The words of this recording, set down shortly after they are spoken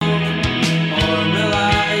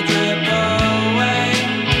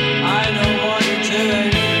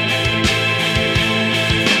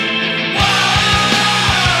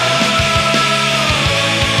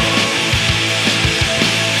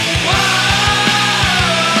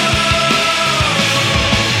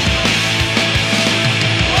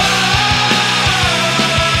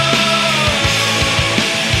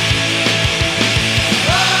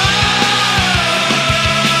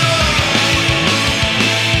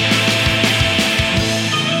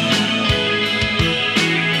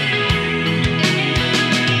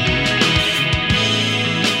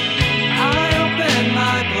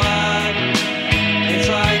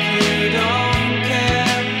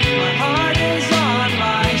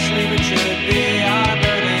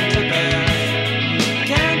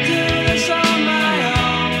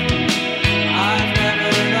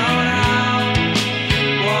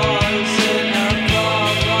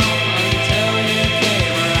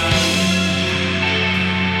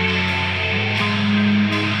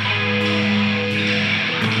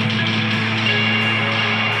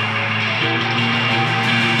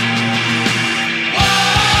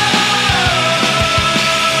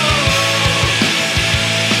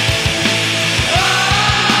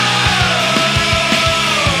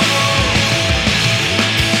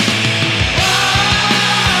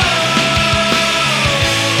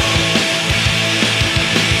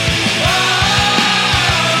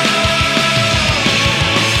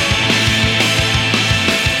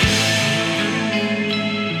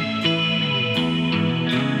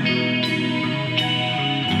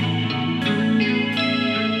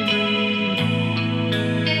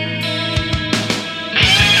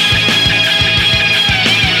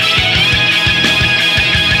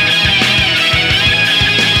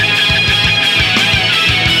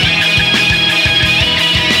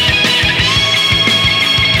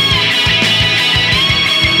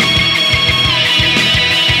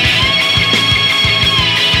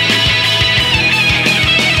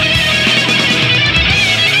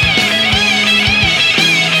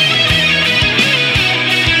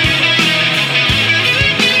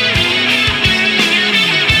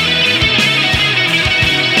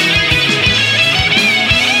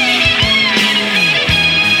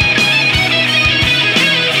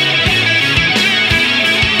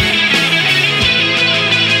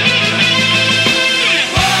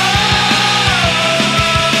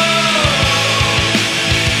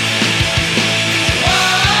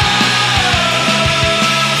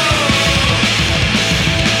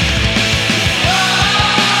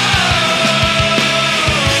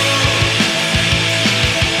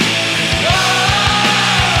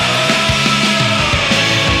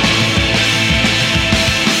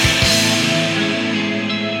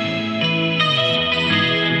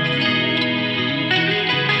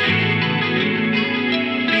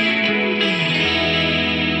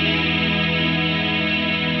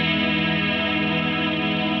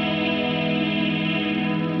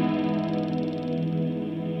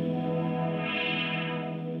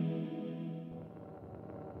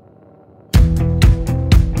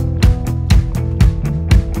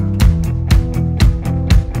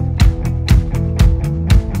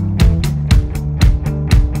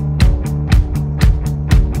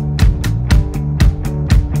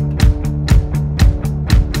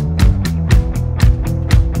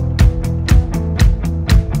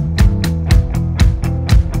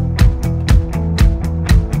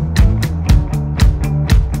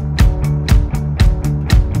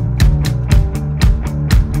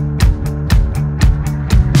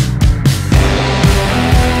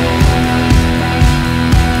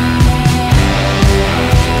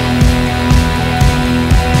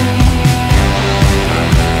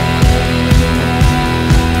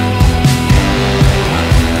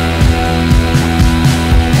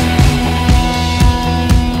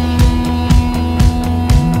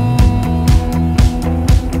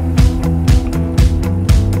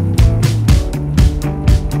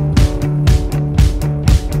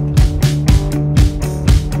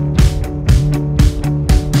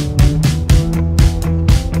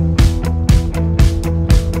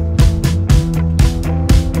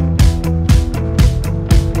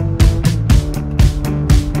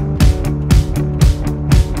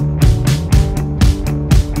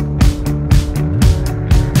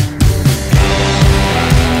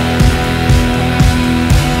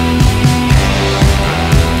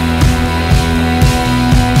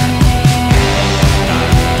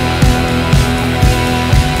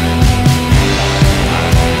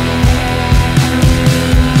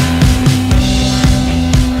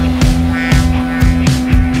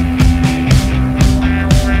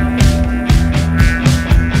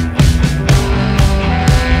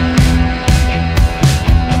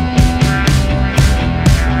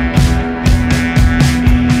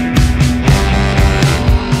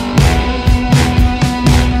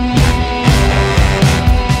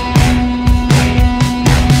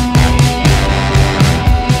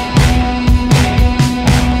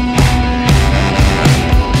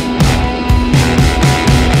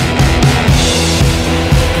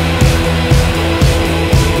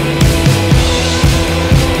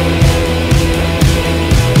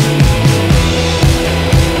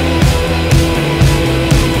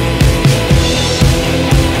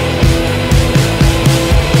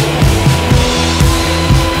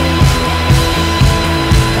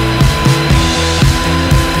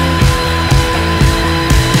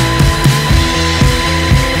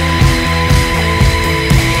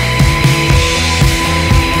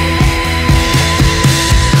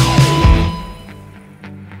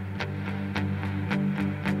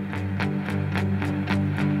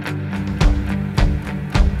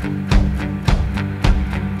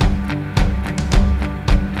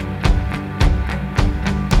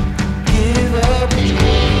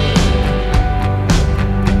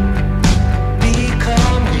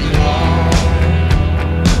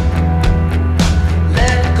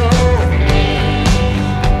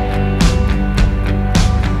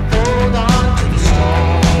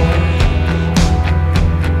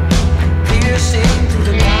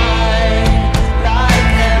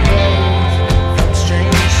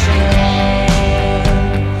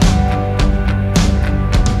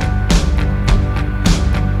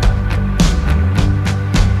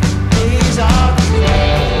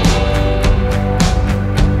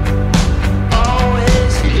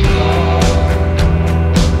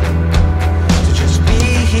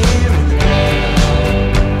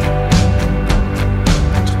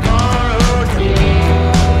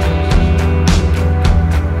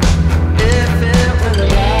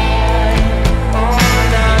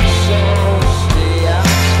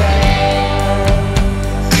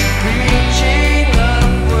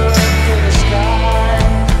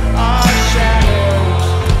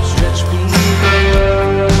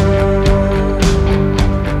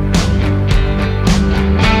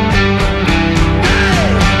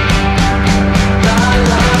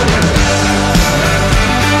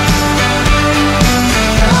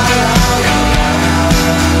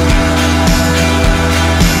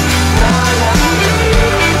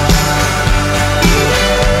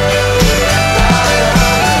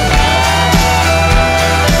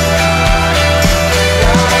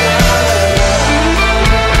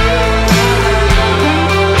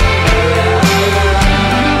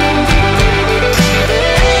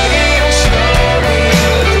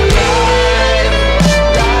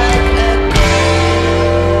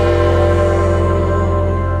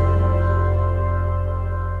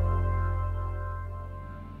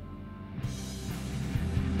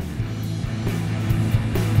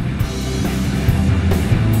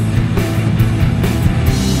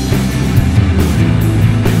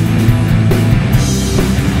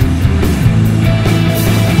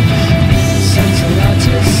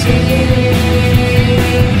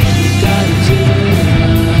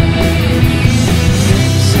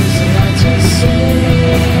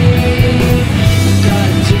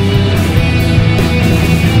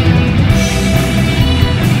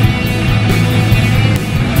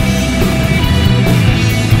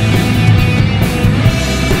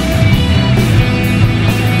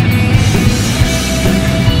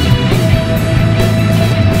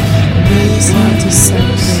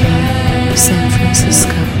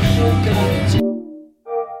Francisco.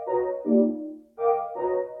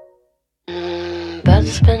 About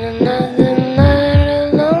to spend another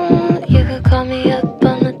night alone. You could call me up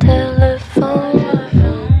on the telephone.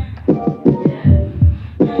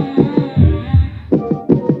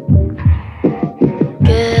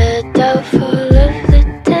 Get doubtful of the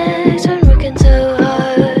days when working so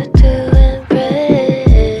hard to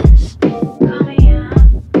impress. Call me up.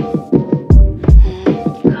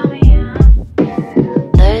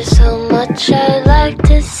 There's so much I'd like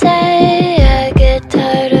to say. I get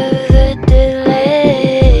tired of the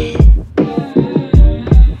delay.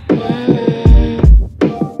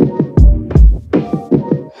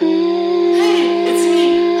 Hey, it's me.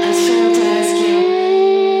 I just wanted to ask you.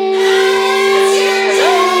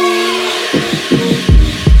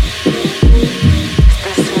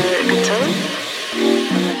 Is this a good time?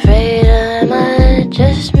 I'm afraid I might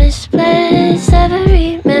just misplace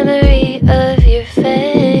every memory of your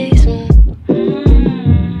face.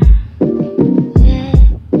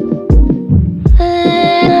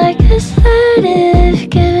 And I guess that if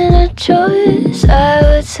given a choice, I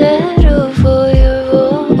would settle for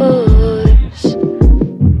your voice.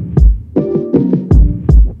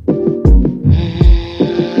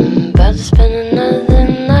 About to spend another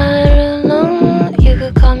night alone. You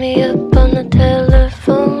could call me up on the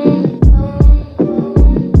telephone.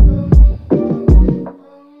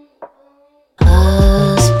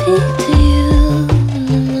 I'll speak to you in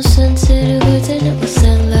the most sensitive words, and it will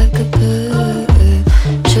sound like a bird.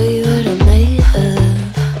 Show you what I'm made of.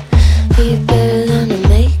 Be better than I'm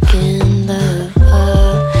making love.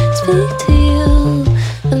 I'll speak to you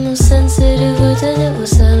the most sensitive words, and it will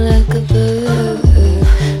sound like a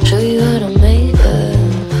bird. Show you what I'm made of.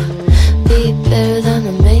 Be better than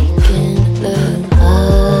I'm making love.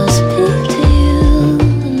 I'll speak to you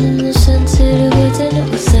in the most sensitive words, and it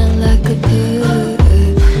will sound like a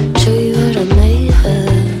bird. Show you what I'm made of.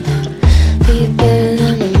 Be better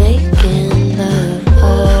than I'm making love.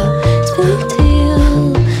 I'll speak to you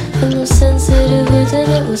the most sensitive words, and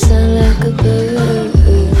it will sound like a bird.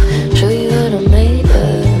 Show you what I'm made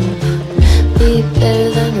of. Be better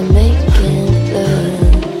than I'm making love.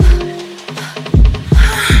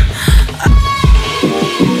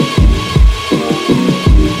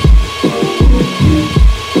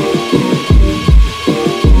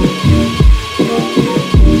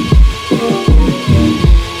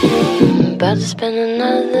 About to spend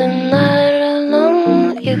another night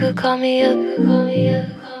alone. You could call me up.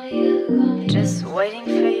 Just waiting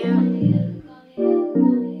for you.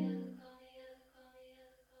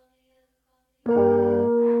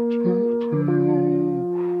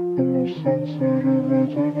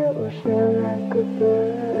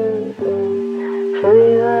 Show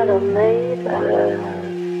you what I'm made of.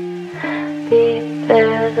 Be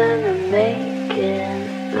better than I'm making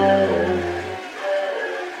love.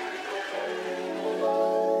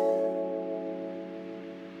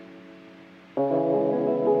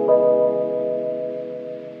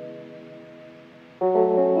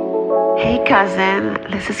 Hey cousin,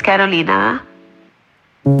 this is Carolina.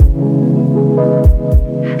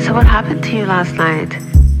 So what happened to you last night?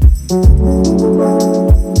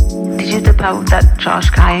 Did you dip out with that Josh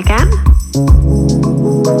guy again?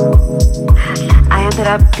 I ended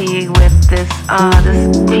up being with this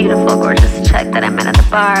beautiful, gorgeous chick that I met at the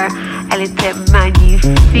bar. Elle était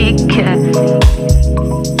magnifique.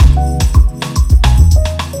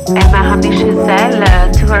 Elle m'a ramenée chez elle,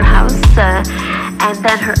 to her house, and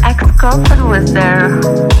then her ex-girlfriend was there.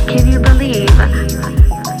 Can you believe?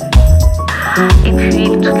 Et puis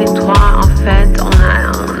toutes les trois, en fait, on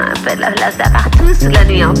a fait de la laser partout toute la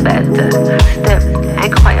nuit, en fait. C'était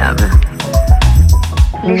incroyable.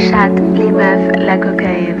 Les chattes, les meufs, la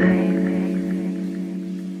cocaïne.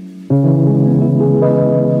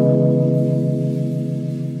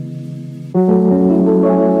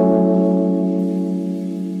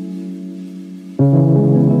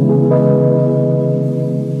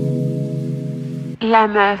 La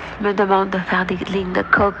meuf me demande de faire des lignes de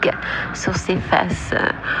coke sur ses fesses.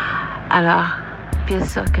 Alors, bien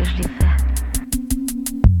sûr que je l'ai fait.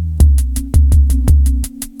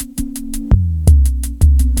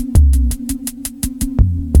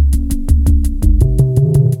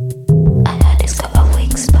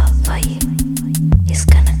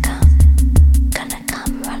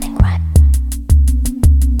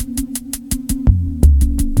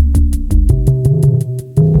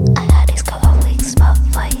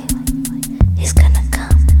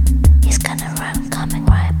 He's gonna run, coming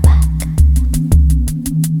right back.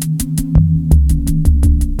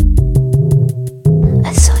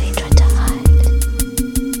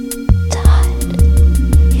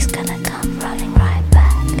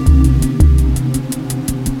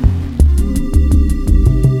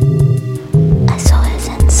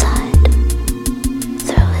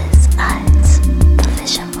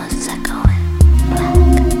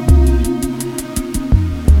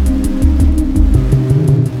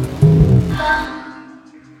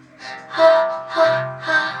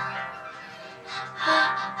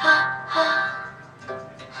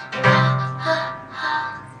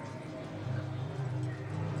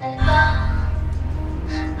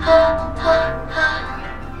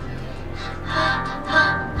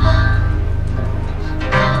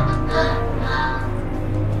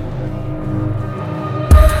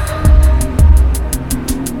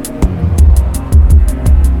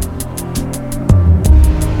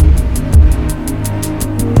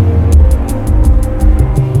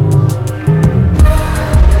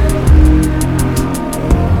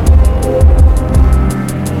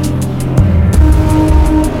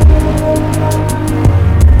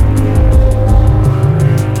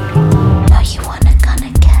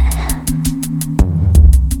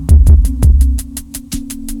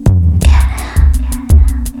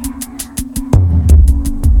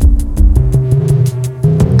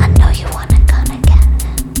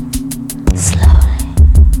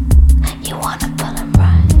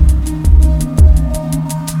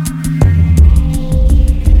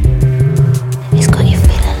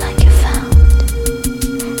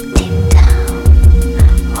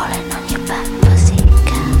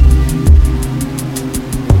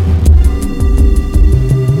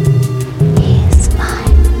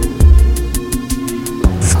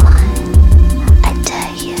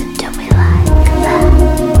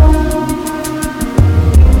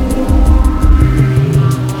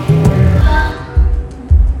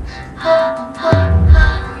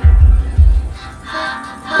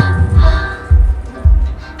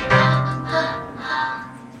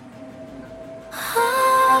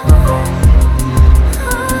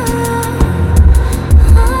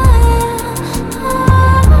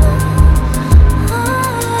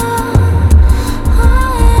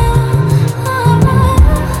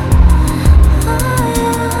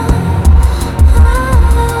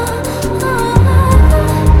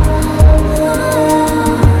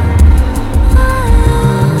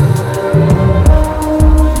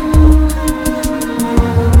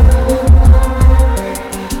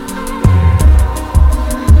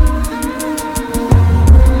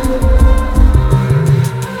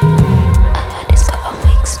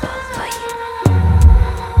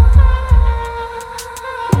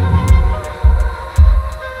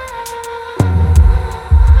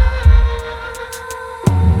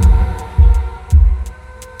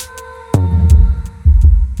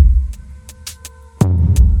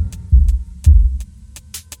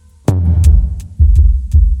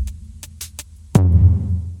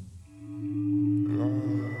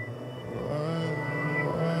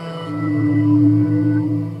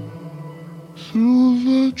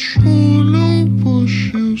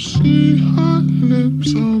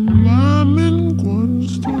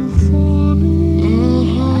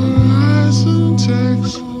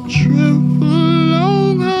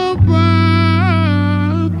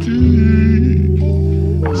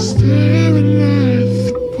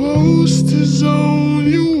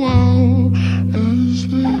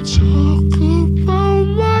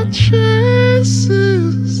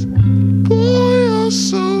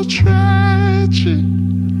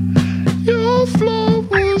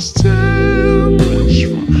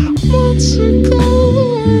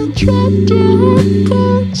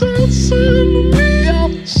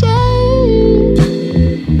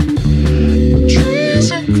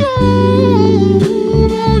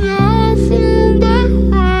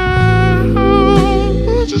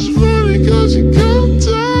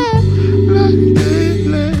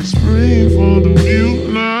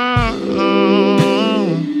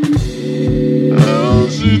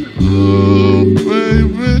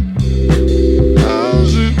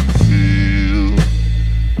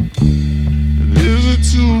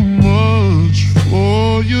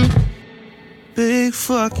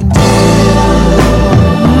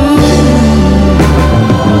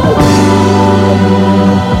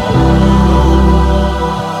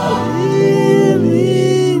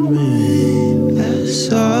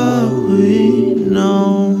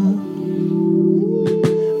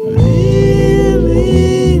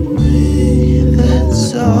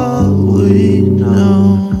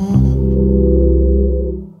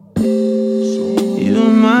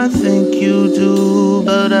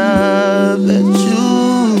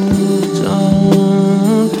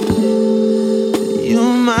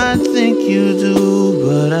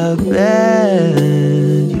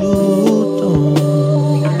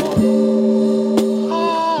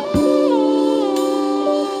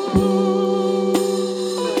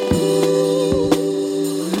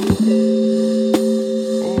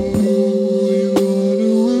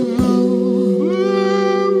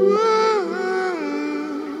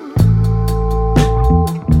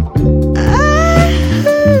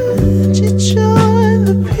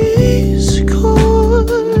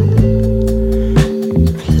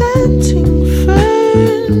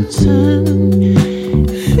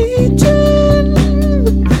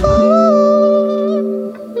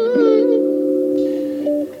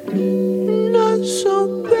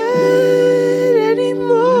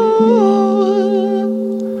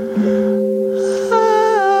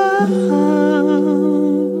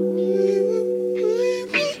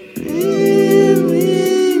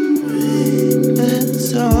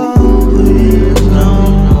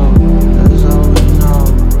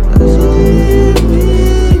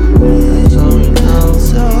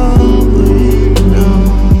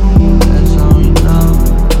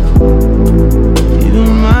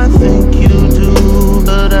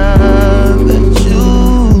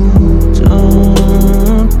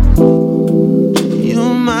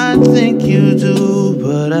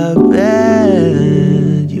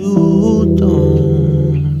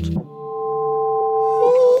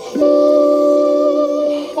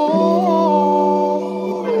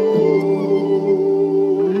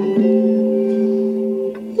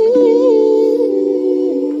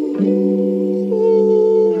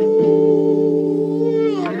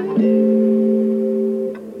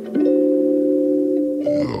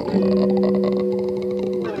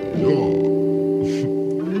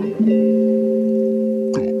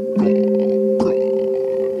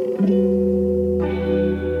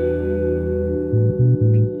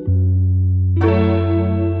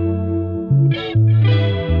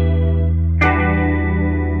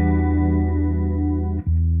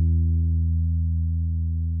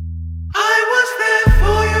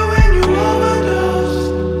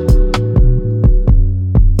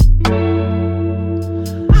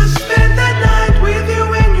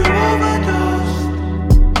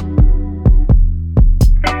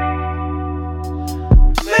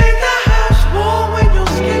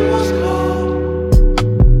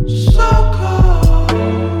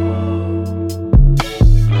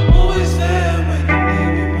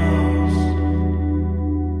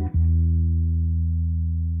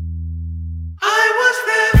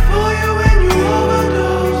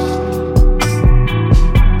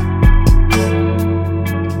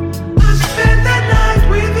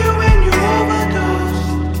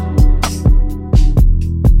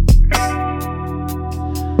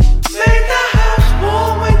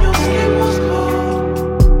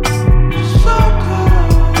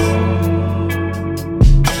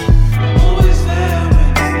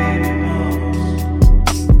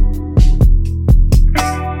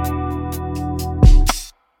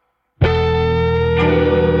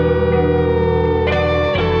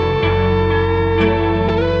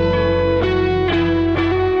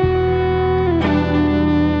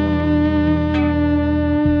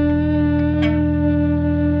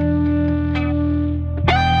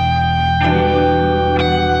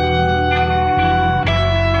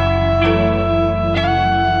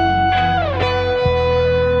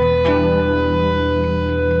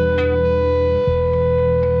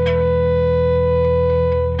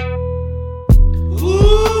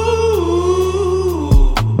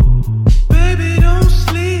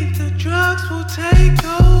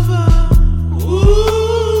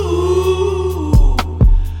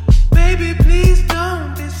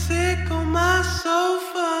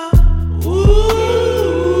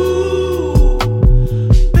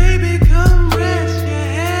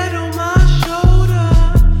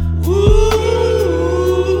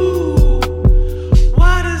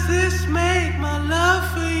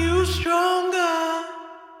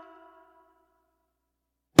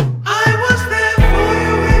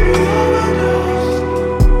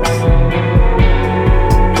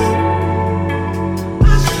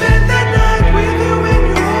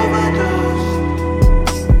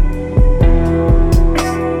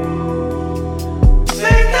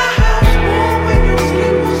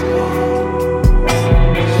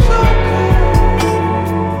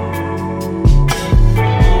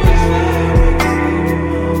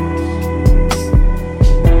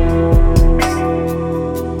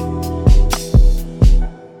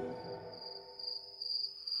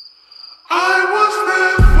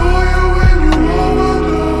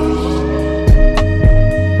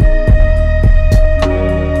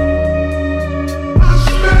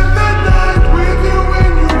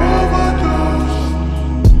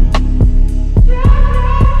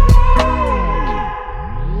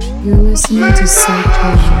 listening to Soul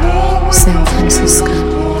Pleasure, San Francisco.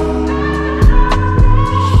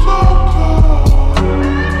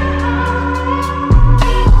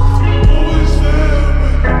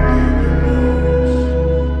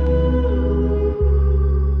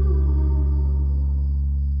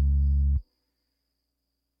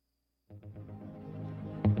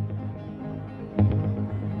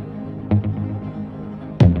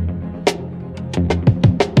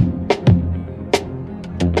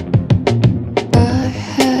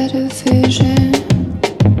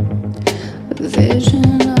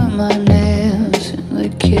 Vision of my nails in the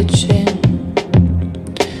kitchen,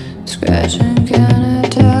 scratching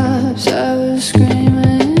countertops. I was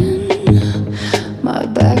screaming, my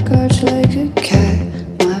back arched like a cat,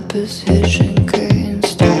 my position couldn't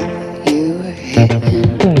stop. You were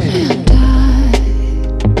hitting, and I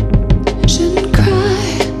shouldn't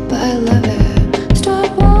cry, but I love it.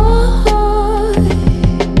 Stop, boy.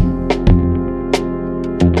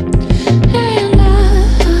 And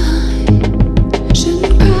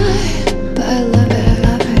shouldn't cry, but I love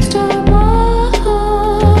it, Stop, boy.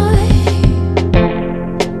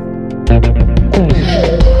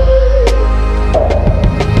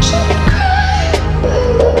 Shouldn't cry, but I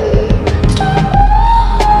love it, Stop,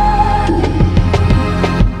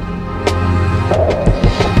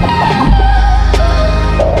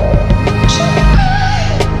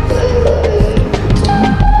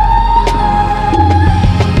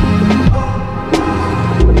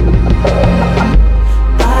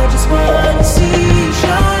 I just wanna see you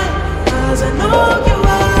shine, 'cause I know you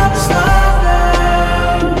are a star.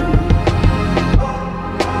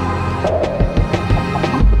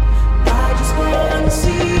 I just wanna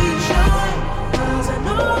see you shine, 'cause I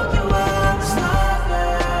know you are a star.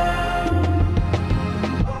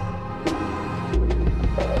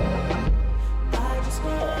 I just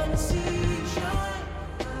wanna see you shine,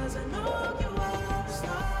 'cause I know you are a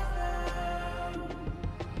star.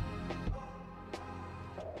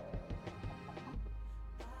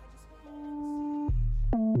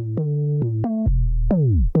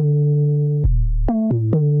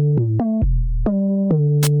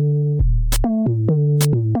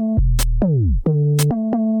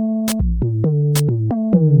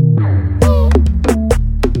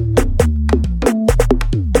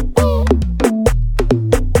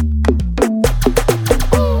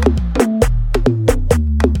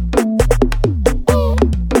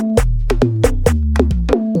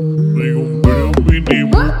 Me compré un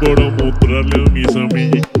minimum para mostrarle a mis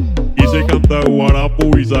amigas. Hice cantar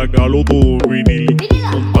guarapo y sacarlo todo en vinil.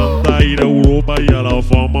 Con tanta ir a Europa y a la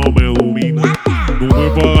fama me domina. No me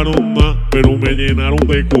pagaron nada, pero me llenaron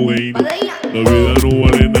de codeína. La vida no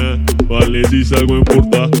vale nada, vale si salgo en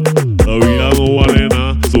portada. La vida no vale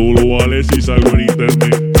nada, solo vale si salgo en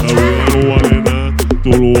internet. La vida no vale nada,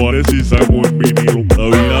 solo vale si salgo en vinilo. La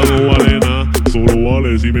vida no vale nada, solo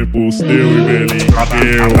vale si me posteo y me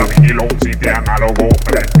linkeo. Vinilo, un sitio análogo,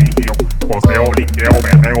 prestigio. Posteo, linkeo,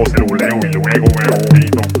 meneo, celuleo y luego me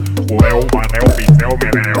olvido. Judeo, maneo, pisteo,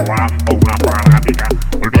 meneo, ando una fanática.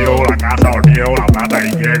 Olvido la casa, olvido la plata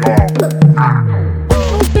y llego.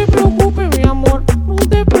 No te preocupes, mi amor, no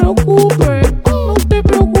te preocupes. No te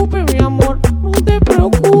preocupes, mi amor, no te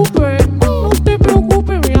preocupes. No te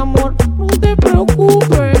preocupes, mi amor, no te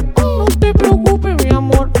preocupes. No te preocupes, mi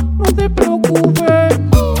amor, no te preocupes.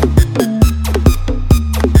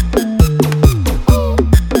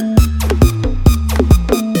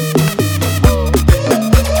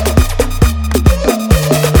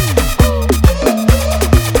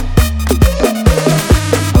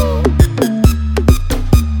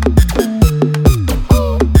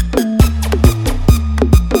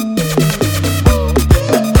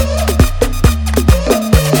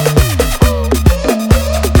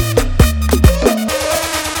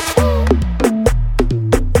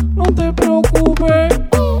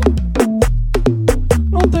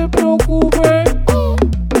 No te preocupes, no te preocupes,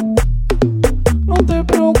 no te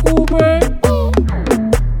preocupes,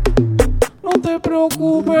 no te Me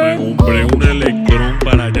preocupes. compré un electrón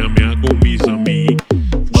para llamear con mis amigos.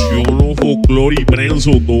 Yo no folclore y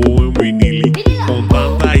prenso todo en vinil. Con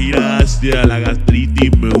tanta ira hacia la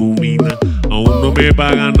gastritis me domina. Aún no me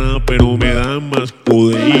pagan nada, pero me dan más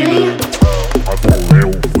codeína.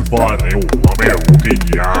 Acudeo, fui farreo, no me busquen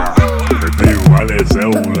ya. Este igual es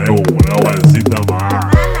un leo, una bolsita más.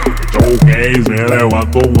 Showcase, me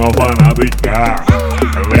levanto una fanática.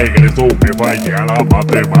 El regreso me falla la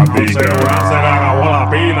matemática. Se acabó la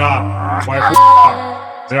pila.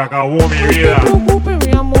 Se acabó mi vida. No te preocupes,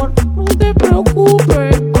 mi amor, no te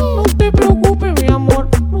preocupes. No te preocupes, mi amor,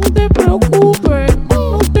 no te preocupes.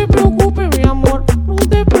 No te preocupes, mi amor, no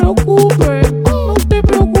te preocupes. No te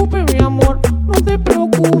preocupes, mi amor.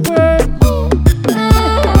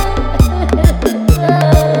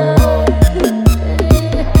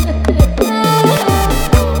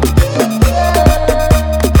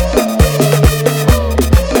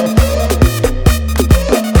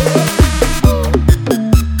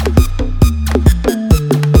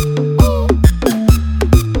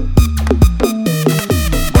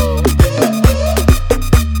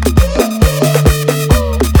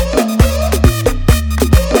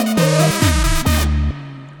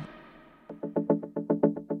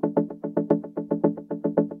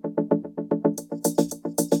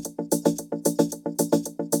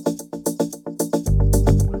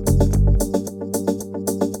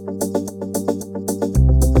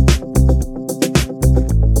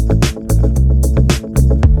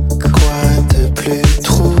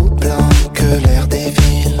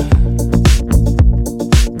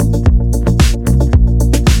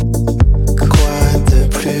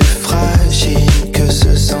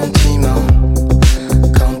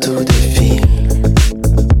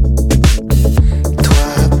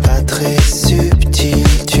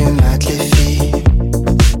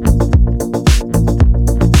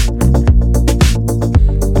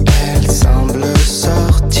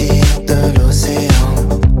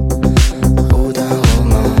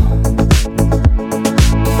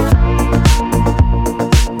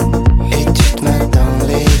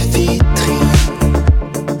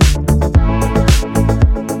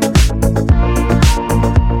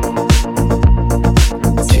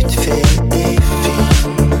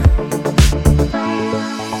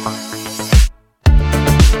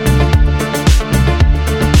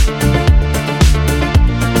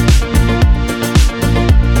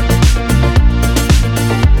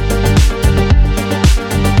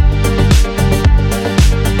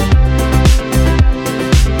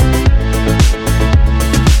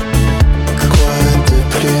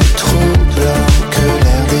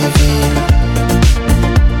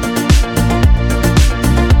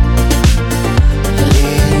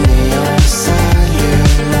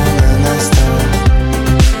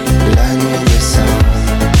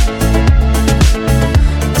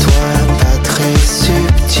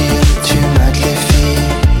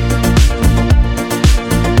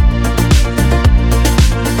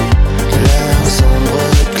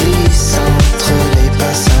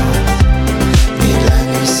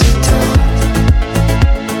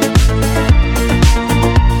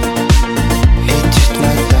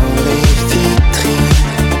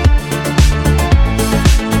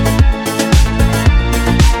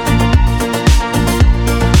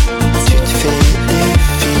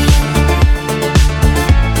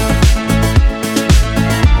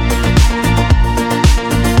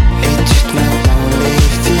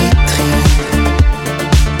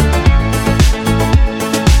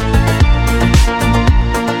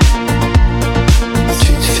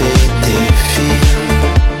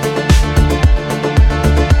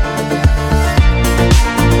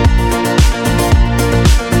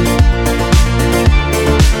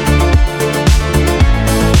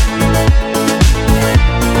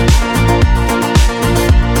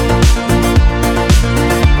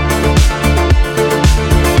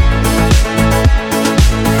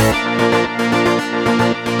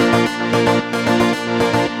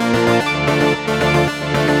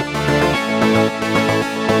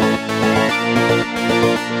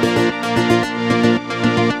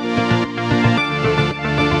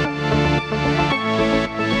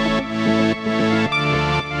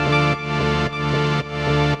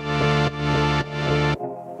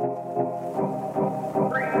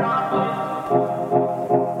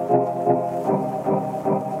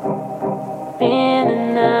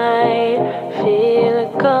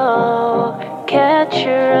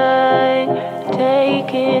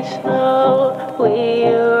 we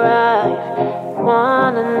arrive.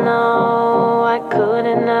 Wanna know why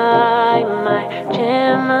couldn't I, my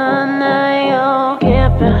Gemini, oh,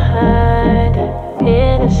 get behind it,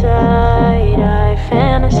 hit aside. I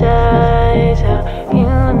fantasize how you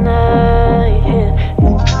and I hit.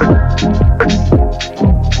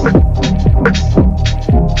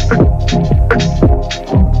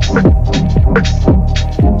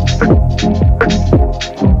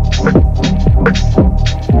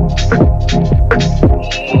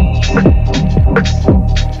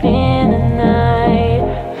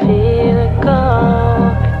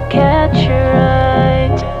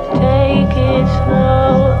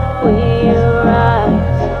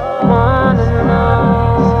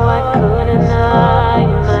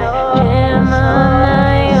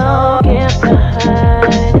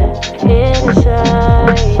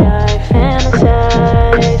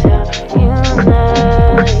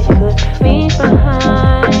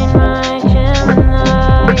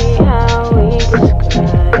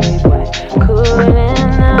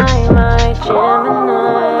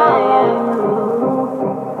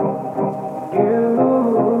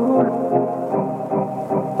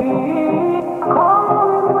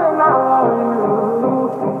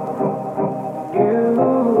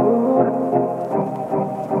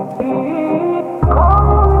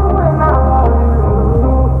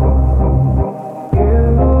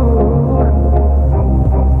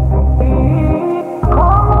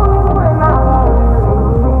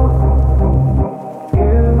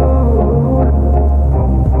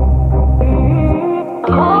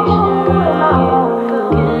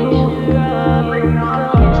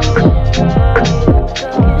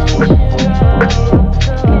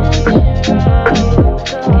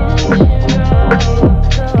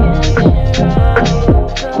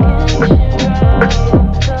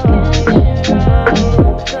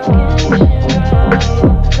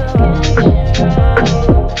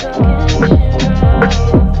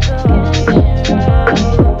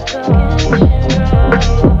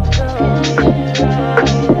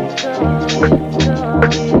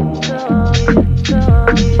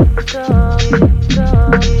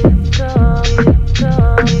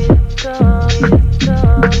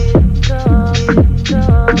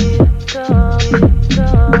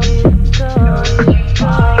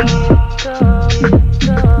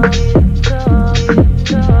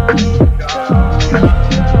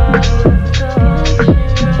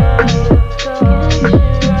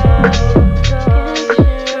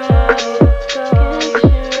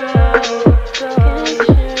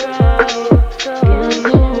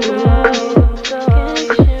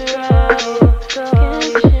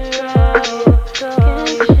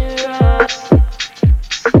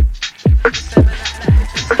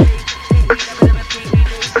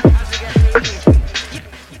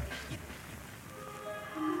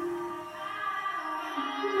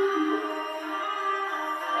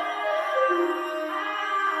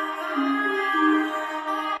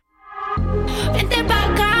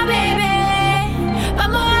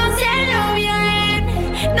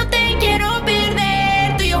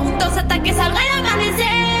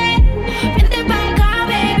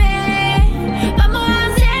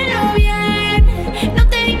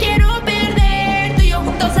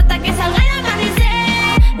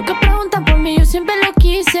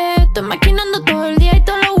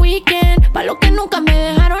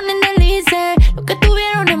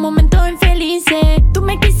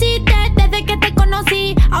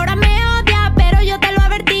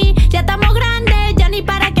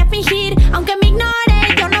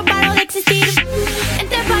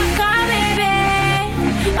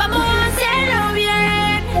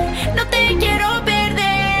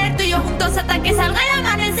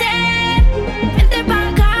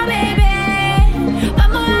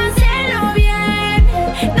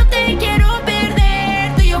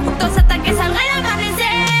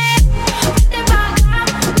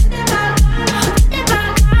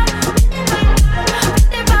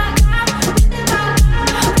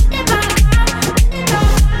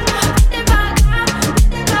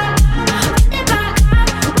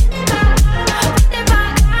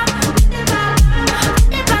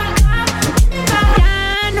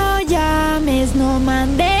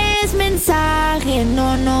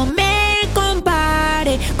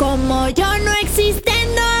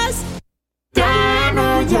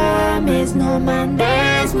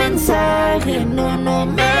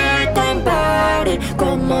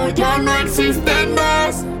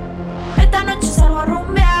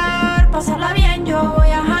 Pasarla bien, yo voy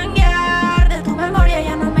a janguear. De tu memoria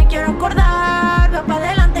ya no me quiero acordar.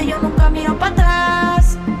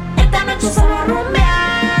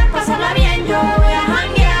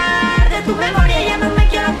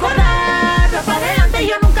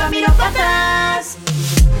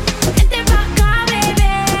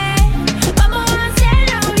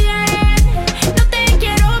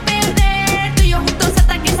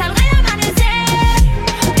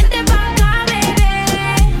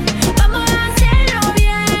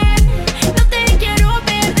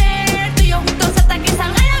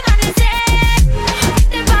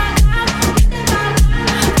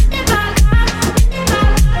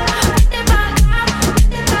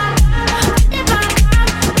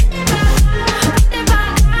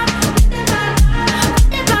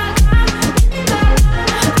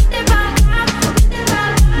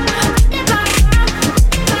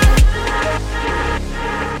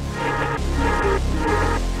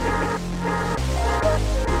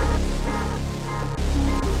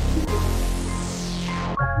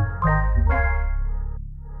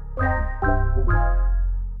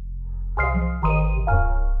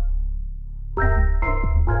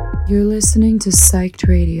 You're listening to Psyched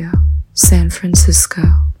Radio, San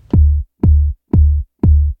Francisco.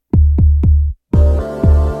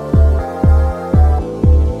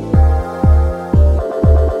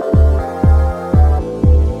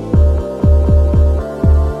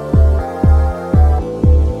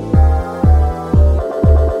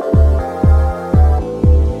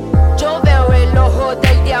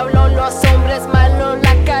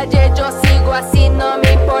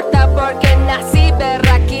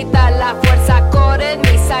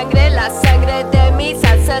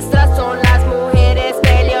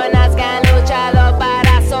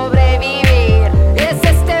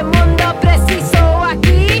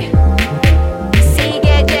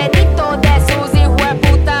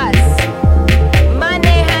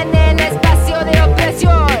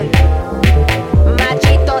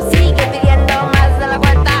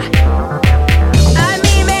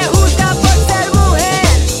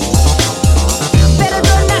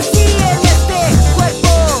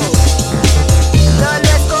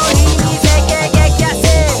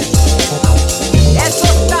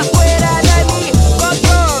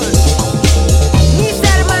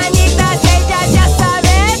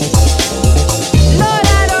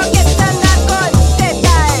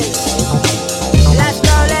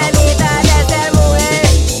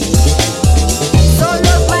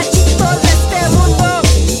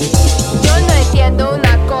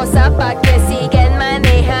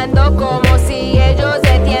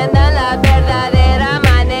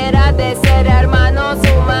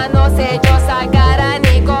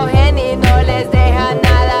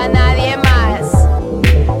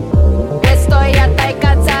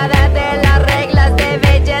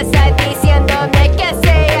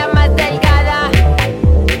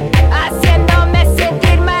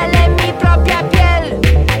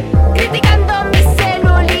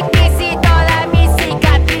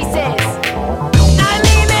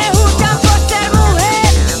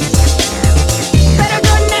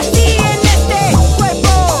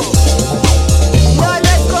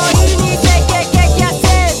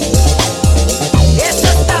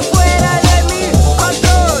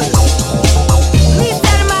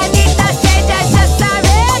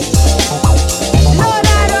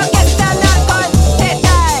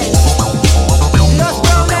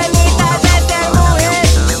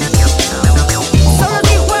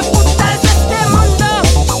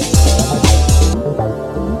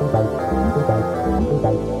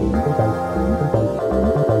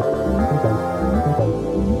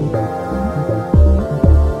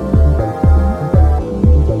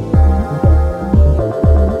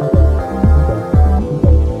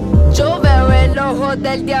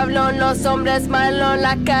 del diablo en los hombres malos en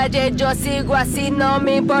la calle. Yo sigo así, no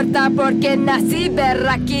me importa porque nací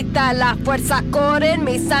berraquita. La fuerza corre en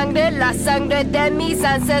mi sangre, la sangre de mis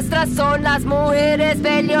ancestras son las mujeres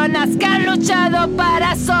bellonas que han luchado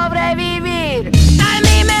para sobrevivir. A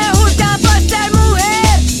mí me gusta por ser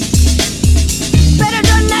mujer, pero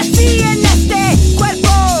yo nací en este cuerpo.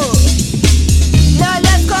 No lo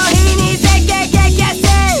escogí ni sé qué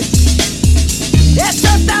hacer. Esto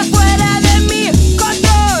está fuera de mi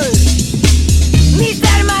control. Mis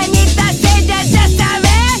hermanitas, ellas ya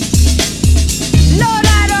saben lo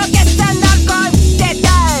raro que es andar con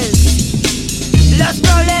tetas. Los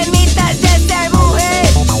problemitas de ser mujer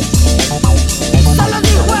son los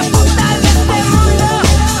hijueputas de este mundo.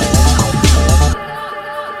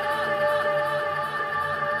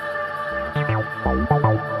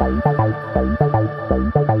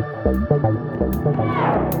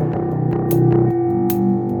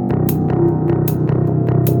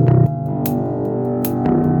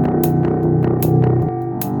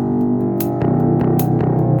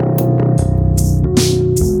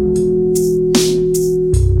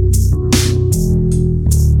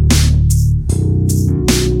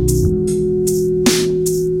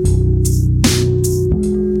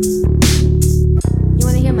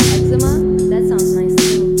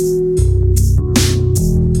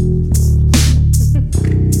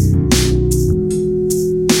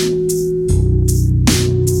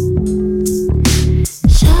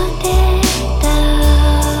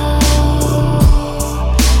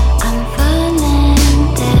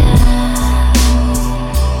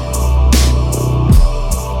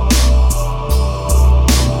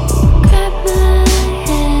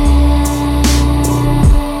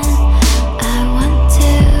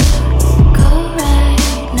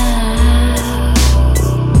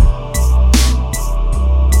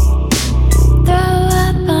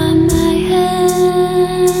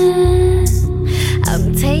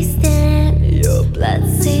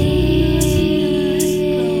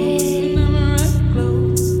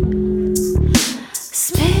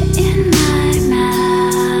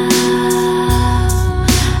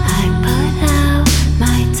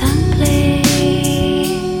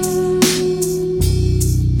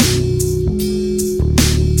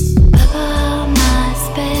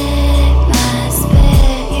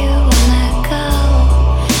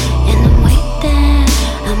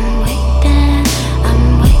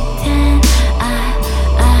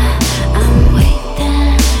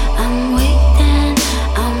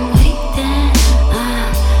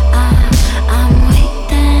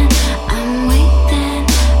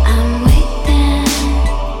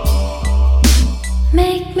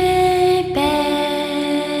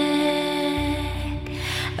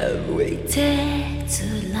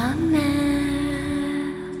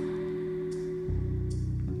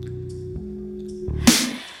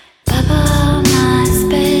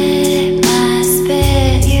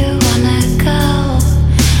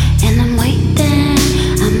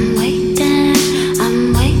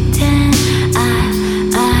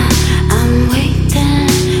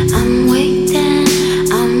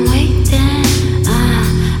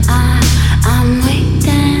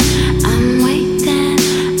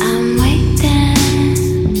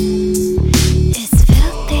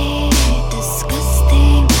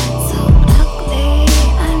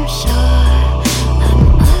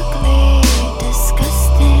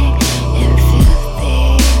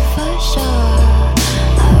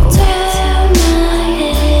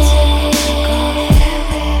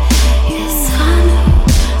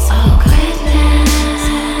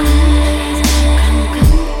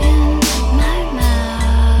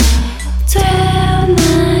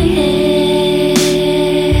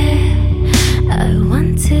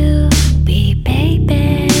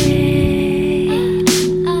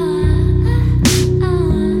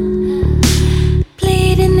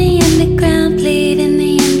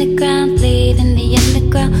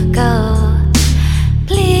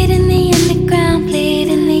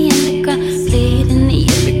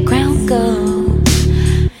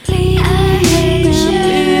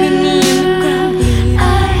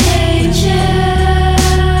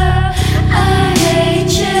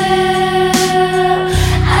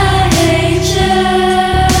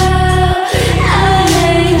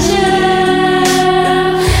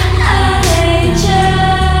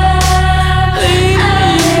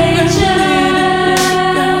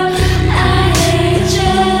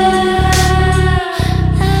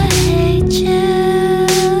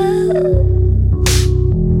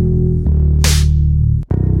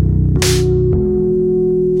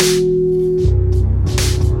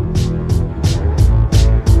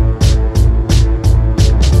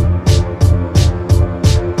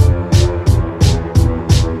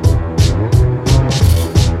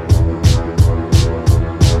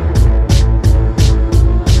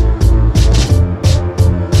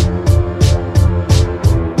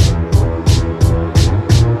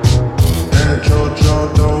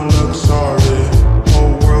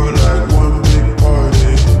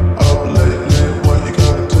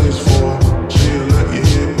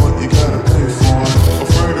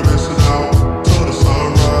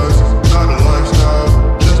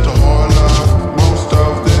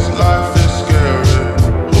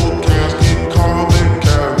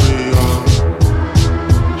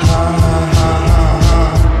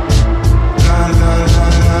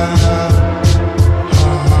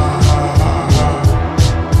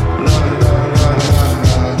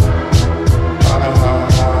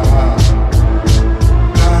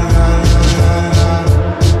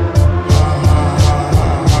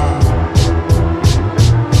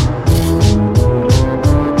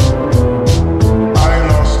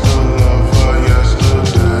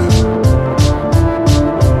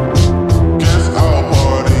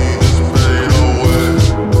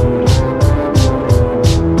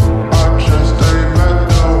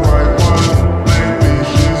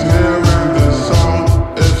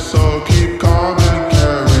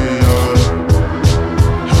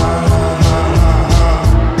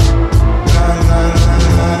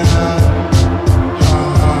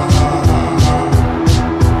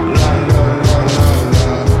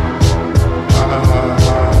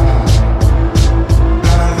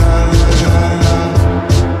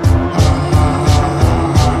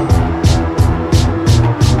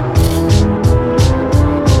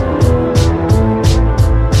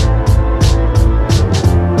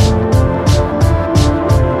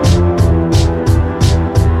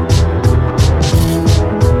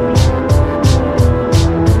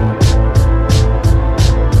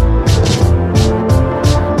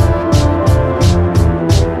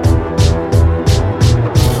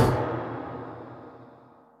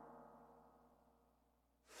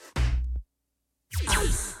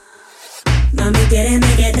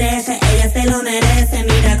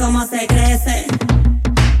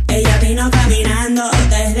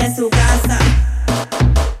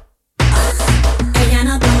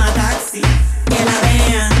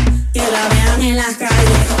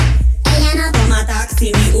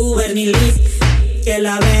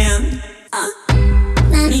 vean.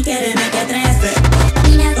 Ni quieren que trece.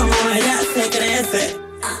 Mira como ella se crece.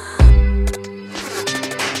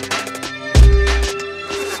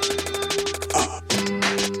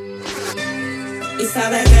 ¿Y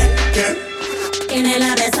sabe qué? Tiene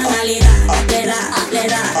la personalidad, le da,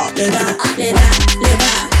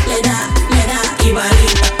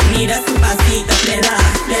 igualito, mira su pasito, le da,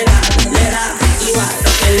 igual,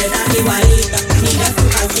 que le da igualito, mira su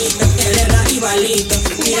pasito, que le da igualito,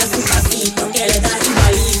 mira su pasito, que le da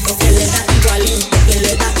igualito, que le da igualito, que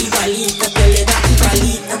le da igualito, que le da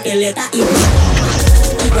igualito, que le da igualito,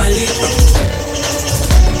 igualito,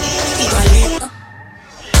 igualito.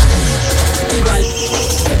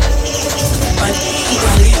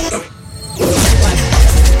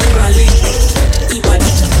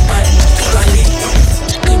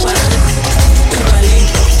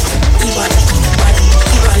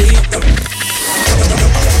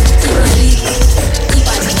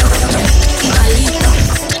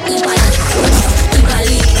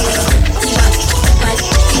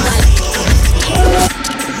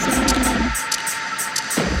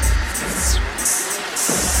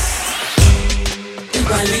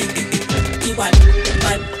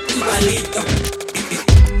 Igualito.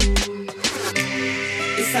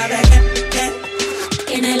 ¿Y sabe qué?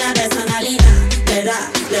 Tiene la personalidad, le da,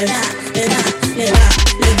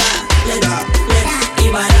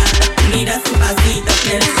 igual, mira su pasito,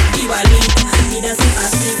 le da igualito, mira su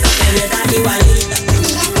pasito, que le da igualito,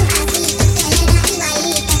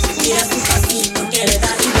 mira su pasito, que le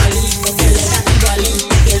da igualito, que le da igualito,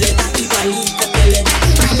 que le da igualito, que le da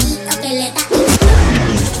igualito, que le da igualito.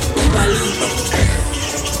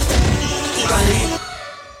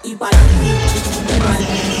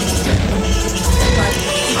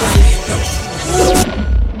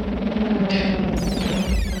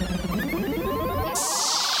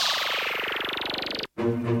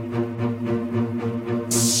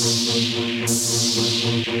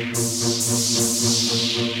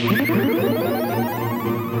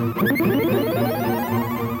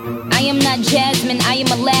 I am not Jasmine, I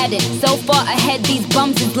am Aladdin. So far ahead, these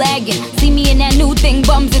bums is lagging. See me in that new thing,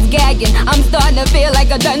 bums is gagging. I'm starting to feel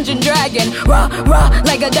like a dungeon dragon. Rah, rah,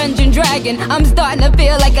 like a dungeon dragon. I'm starting to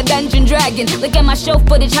feel like a dungeon dragon. Look at my show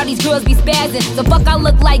footage, how these girls be spazzing. So fuck I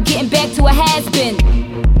look like getting back to a has-been.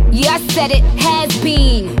 Yeah, I said it, has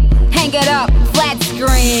been. Hang it up, flat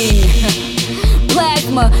screen.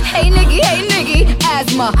 Plasma, hey nigga,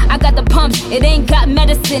 asthma. I got the pumps, it ain't got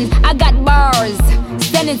medicine. I got bars,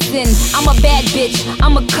 sentencing. I'm a bad bitch,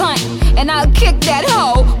 I'm a cunt, and I'll kick that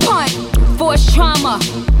hoe, punt. Force trauma,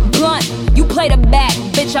 blunt. You play the back,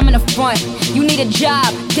 bitch, I'm in the front. You need a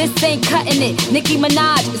job, this ain't cutting it. Nicki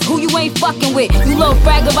Minaj is who you ain't fucking with. You little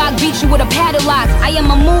fraggle, I'll beat you with a padlock. I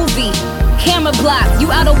am a movie, camera block.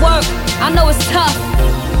 You out of work, I know it's tough,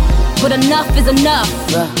 but enough is enough.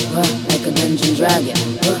 Like a dungeon dragon.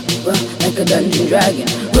 Like a dungeon dragon.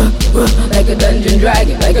 Like a dungeon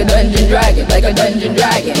dragon. Like a dungeon dragon. Like a dungeon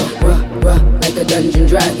dragon. Like a dungeon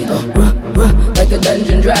dragon. Like a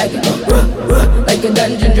dungeon dragon. Like a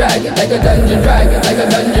dungeon dragon. Like a dungeon dragon. Like a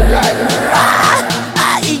dungeon dragon.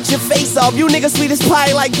 I eat your face off. You niggas sweet as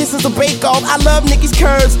pie like this is a bake-off. I love Nicki's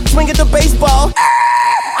curves. Swing at the baseball.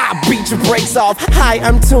 I beat your brakes off. Hi,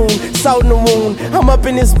 I'm Toon, salt in the wound. I'm up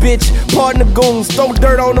in this bitch, pardon the goons. Throw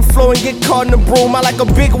dirt on the floor and get caught in the broom. I like a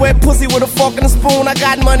big wet pussy with a fork and a spoon. I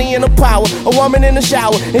got money and a power, a woman in the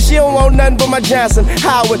shower, and she don't want nothing but my Johnson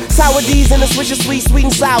Howard. Sour D's and a swisher sweet, sweet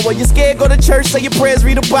and sour. You scared, go to church, say your prayers,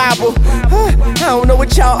 read the Bible. I don't know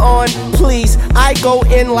what y'all on, please. I go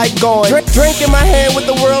in like gone. Drink in my hand with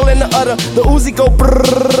the world in the udder. The Uzi go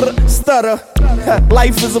brrrr, stutter.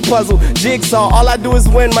 Life is a puzzle, jigsaw. All I do is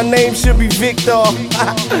win, my name should be Victor.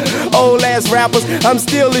 Old ass rappers, I'm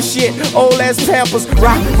still the shit. Old ass Pampers,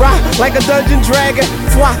 rock, rock, like a dungeon dragon.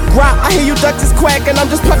 Fwah, rock, I hear you ducks is quacking. I'm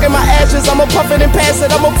just plucking my ashes, I'ma puff it and pass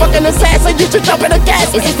it. I'm a fucking assassin, you should jump in the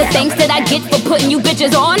gas. Is this the thanks that I get for putting you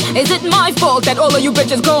bitches on? Is it my fault that all of you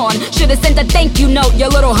bitches gone? Should've sent a thank you note, you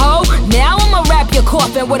little hoe. Now I'ma wrap your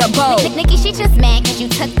coffin with a bow. Nicki, she just mad cause you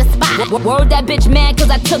took the spot. Word that bitch mad cause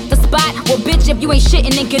I took the spot. Well bitch, if you ain't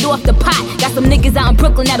shitting then get off the pot. Got some niggas out in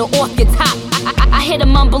Brooklyn that'll off your top. I hear the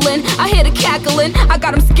mumbling, I hear the cackling. I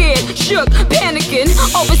got them scared, shook, panicking.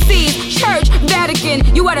 Overseas, church, Vatican.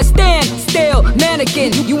 You at a stand still,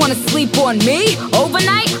 mannequin. You wanna sleep on me?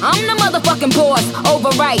 Overnight? I'm the motherfucking boss,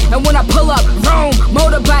 overright. And when I pull up, vroom,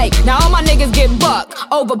 motorbike. Now all my niggas get bucked,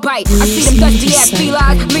 overbite. I see them dusty ass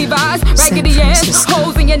felines, Levi's, raggedy ass,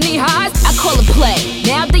 holes in your knee highs. I call it play.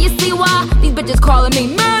 Now do you see why? These bitches calling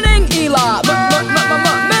me Manning Eli.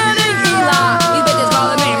 Manning Eli. These bitches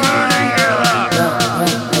calling me Manning Eli.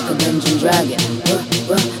 Like a dungeon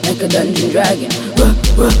dragon. like a dungeon dragon.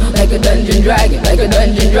 Like a dungeon dragon, like a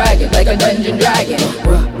dungeon dragon, like a dungeon dragon.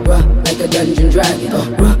 Like a dungeon dragon.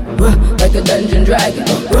 Like a dungeon dragon.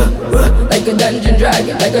 Like a dungeon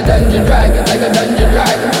dragon, like a dungeon dragon, like a dungeon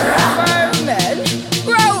dragon.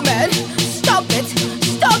 Roman, stop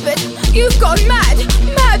it, you've gone mad,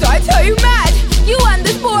 I tell you, mad. You and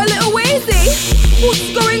this boy a little wheezy.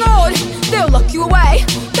 What's going on? They'll lock you away,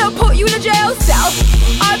 they'll put you in a jail cell.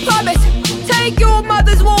 I promise, take your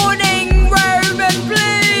mother's warning, Roman,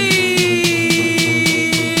 please.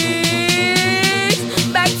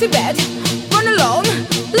 Back to bed, run along,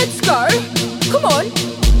 let's go. Come on,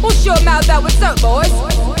 wash your mouth out with soap, boys.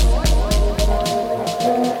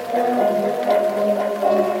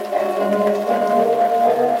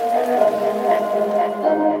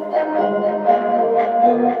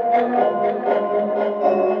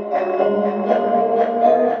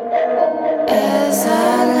 As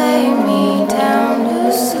I lay me down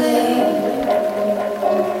to sleep,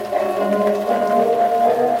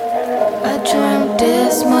 I dreamt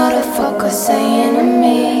this motherfucker saying to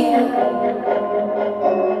me,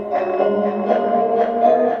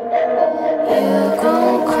 you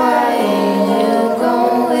gon' cry and you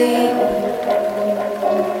gon' weep,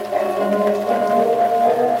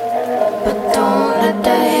 but don't let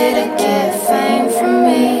that hitter get fame from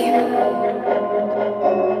me.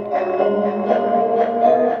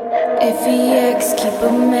 If EX keep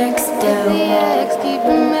him maxed out,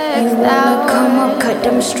 you wanna come up, cut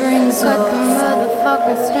them strings off.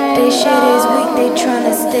 They shit is weak, they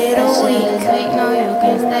tryna stay the weak.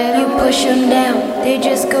 You push them down, they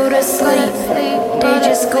just go to sleep. They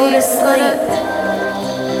just go to sleep.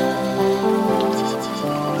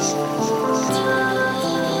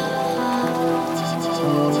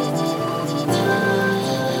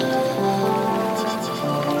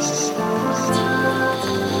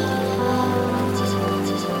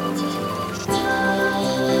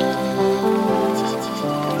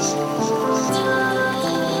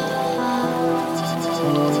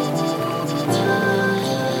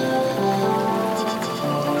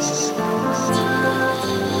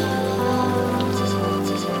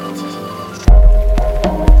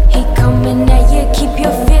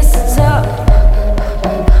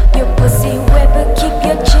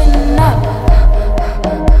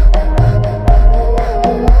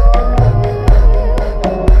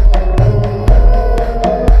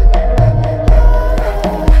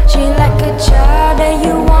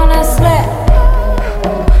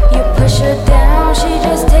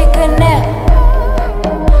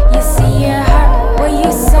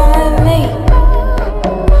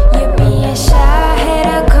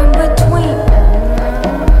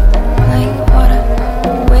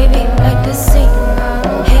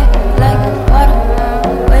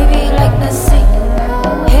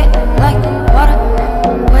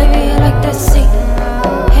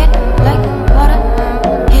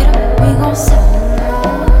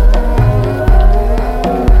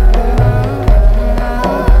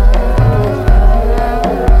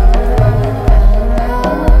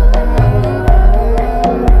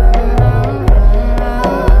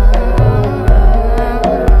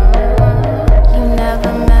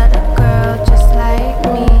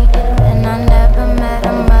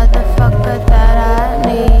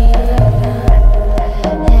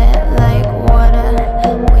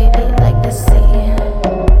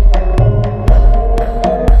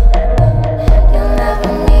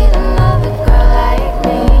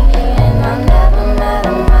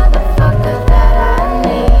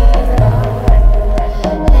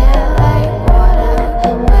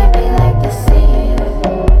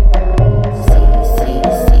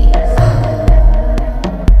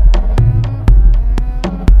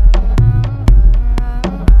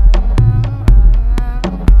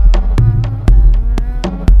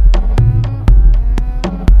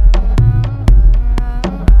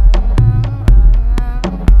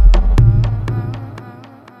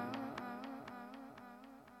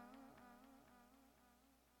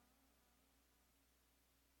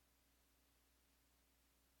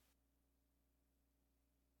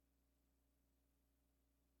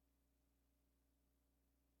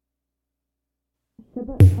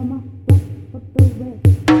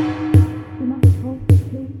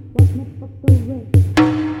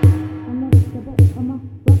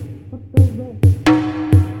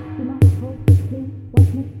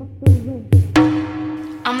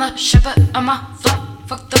 I'm the shepherd of my flock,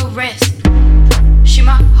 fuck the rest. She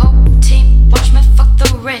my whole team, watch me fuck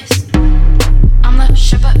the rest. I'm the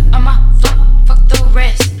shepherd of my flock, fuck the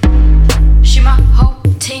rest. She my whole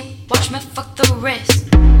team, watch me fuck the rest.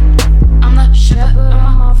 I'm the shepherd of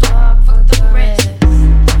my flock, fuck the rest.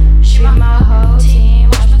 She my whole team,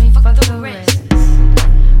 watch me fuck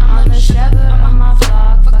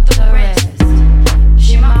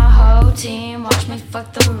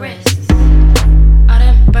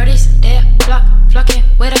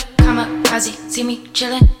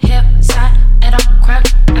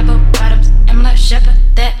shepherd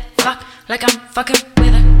that flock like I'm fucking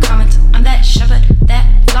with a commons. I'm that shepherd that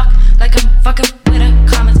flock like I'm fucking with a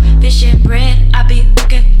commons. Fish and bread, I be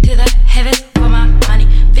looking to the heavens for my money.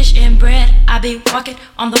 Fish and bread, I be walking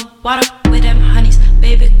on the water with them honeys.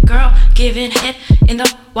 Baby girl, giving head in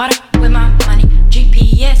the water with my money.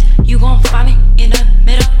 GPS, you gon' find me in the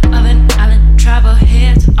middle of an island. Tribal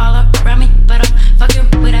heads all around me, but I'm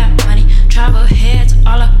fucking with that money. Tribal heads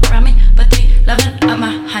all around me, but they loving up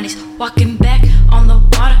my honeys. Walking back on the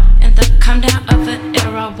water and the come down of an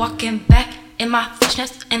era. Walking back in my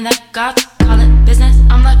freshness and the gods call it business.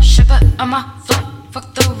 I'm the shepherd of my flock,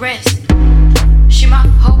 fuck the rest. She my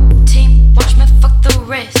whole team, watch me fuck the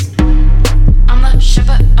rest. I'm the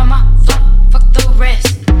shepherd of my flock, fuck the rest.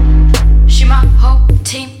 She my whole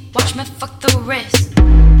team, watch me fuck the rest.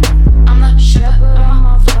 I'm the shepherd of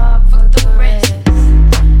my flock, fuck the rest.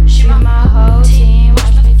 She my whole team,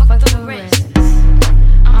 watch me fuck the rest.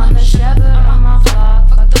 I'm the shepherd of my flock,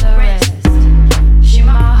 fuck the rest. She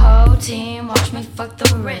my whole team, watch me fuck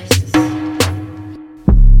the rest.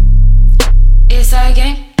 It's a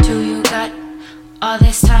game to you, God. All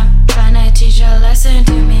this time trying to teach a lesson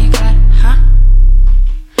to me, God, huh?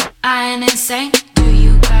 I ain't insane to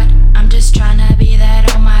you, God. I'm just trying to be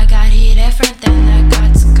that, oh my God, he different than the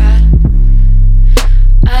gods, God.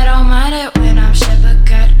 I don't mind it when I'm shepherd,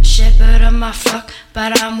 God, shepherd of my flock,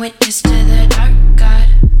 but I'm witness to the dark, God.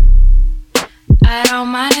 I don't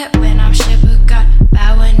mind it when I'm shepherd, God,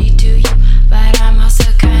 bowing knee to you, but I'm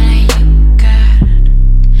also kinda you, God.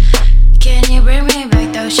 Can you bring me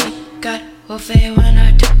back those sheep, God? Wolf it when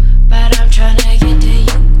I do, but I'm trying to get to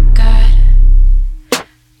you, God.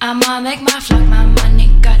 I'ma make my flock my money,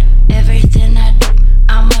 God. Everything I do,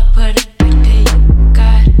 I'ma put it back to you,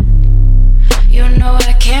 God. You know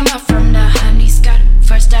I came up from the honeys, God.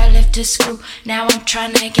 First I lived to screw, now I'm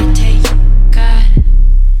trying to get to you, God.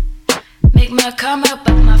 Make my come up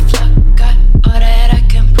with my flock, God. All that I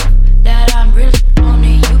can prove that I'm really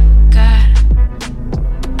only you, God.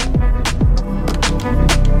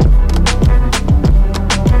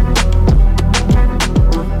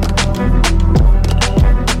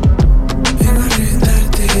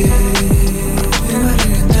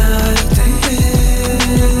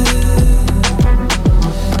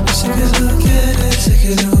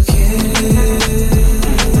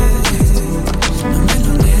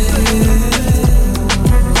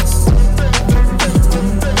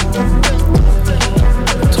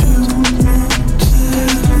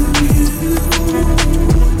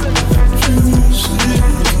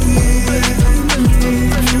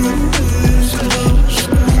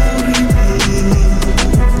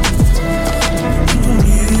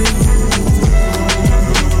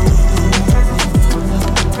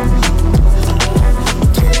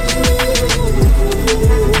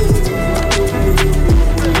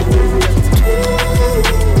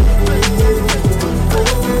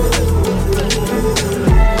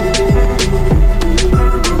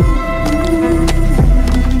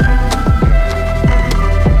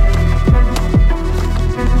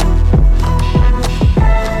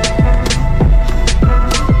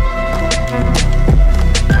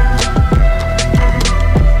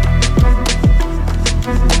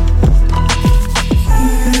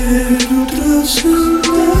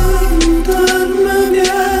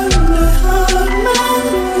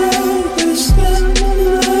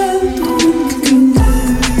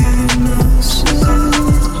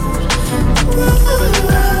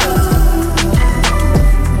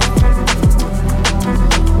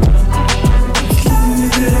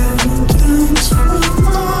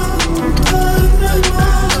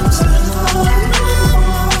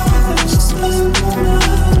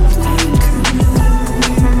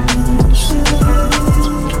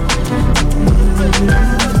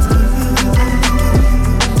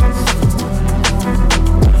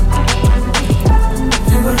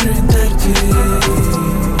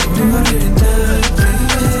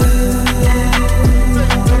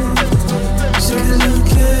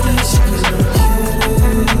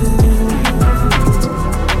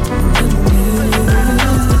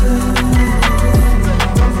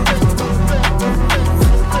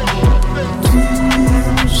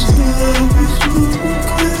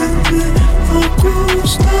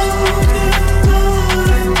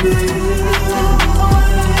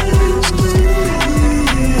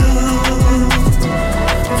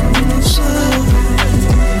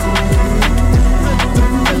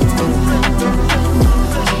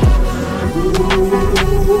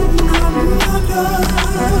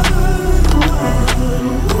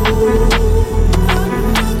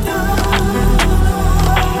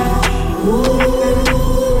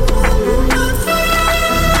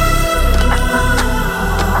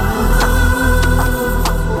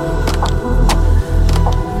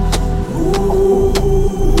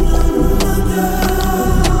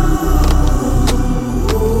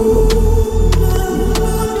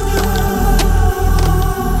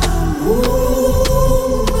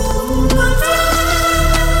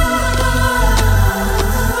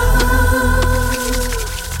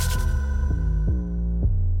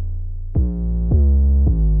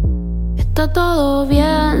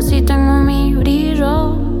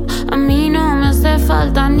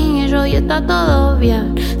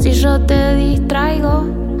 bien. Si yo te distraigo,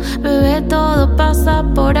 bebé, todo pasa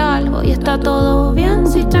por algo. Y está todo bien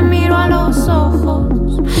si te miro a los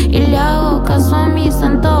ojos y le hago caso a mis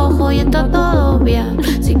antojos. Y está todo bien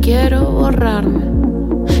si quiero borrarme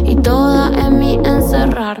y toda en mí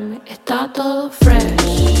encerrarme. Está todo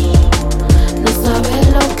fresh, no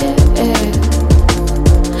sabes lo que es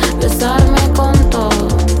besarme con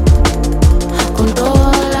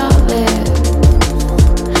todo a la vez.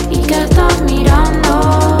 ¿Y qué estás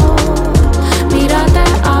mirando? Mírate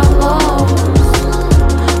a vos,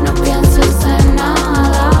 no pienses en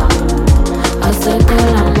nada, hacerte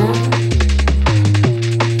el amor.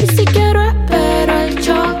 Y si quiero espero el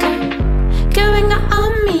choque, que venga a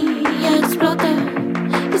mí y explote.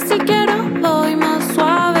 Y si quiero voy más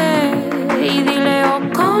suave y dileo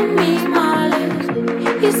con mis males.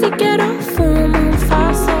 Y si quiero fumo un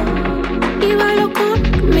faso y bailo con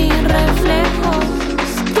mis reflejos.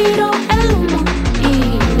 Tiro el humo y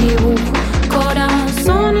dibujo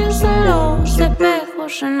corazones en los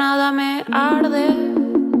espejos. Ya nada me arde,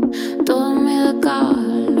 todo me da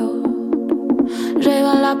calor.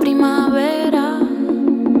 Llega la primavera,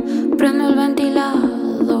 prendo el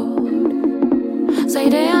ventilador. Se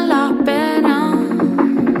airean las penas,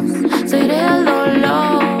 se airea el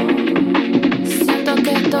dolor. Siento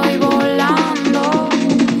que estoy volando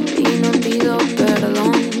y no pido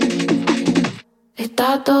perdón.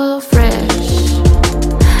 Está todo fresh,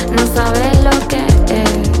 no sabes lo que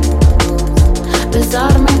es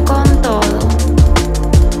besarme con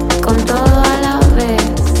todo a la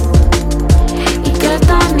vez. ¿Y qué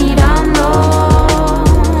estás mirando?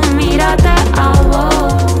 Mírate a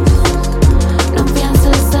vos, no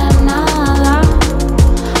pienses en nada,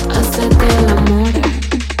 hacete el amor.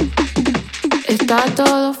 Está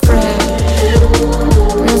todo fresh,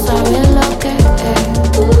 no sabes lo que es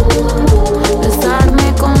besarme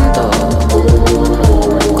con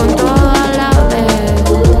todo a la vez.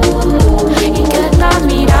 ¿Y qué estás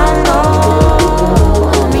mirando?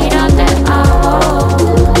 Mírate a vos,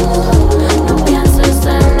 no pienses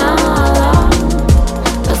en nada,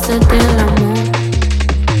 hacete el amor.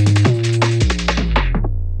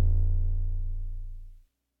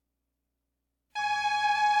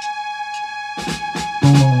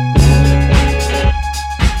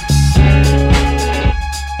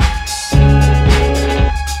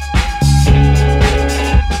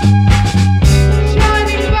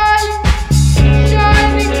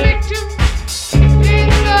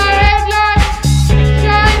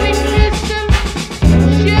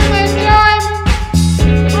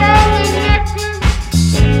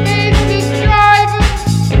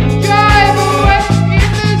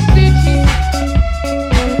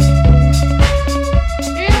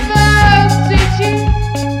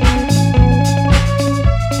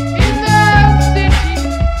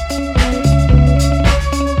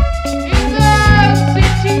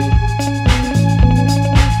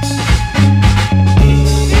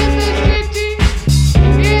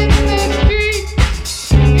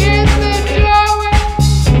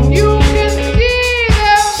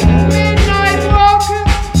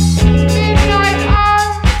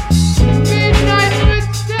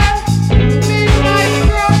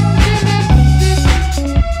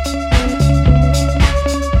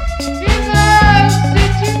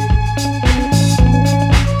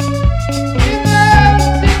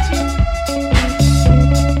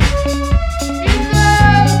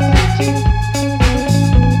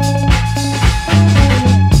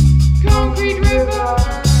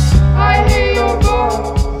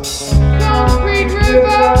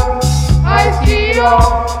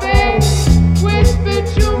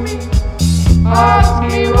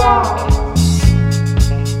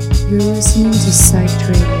 You're listening to Psyched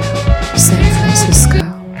Radio, San Francisco.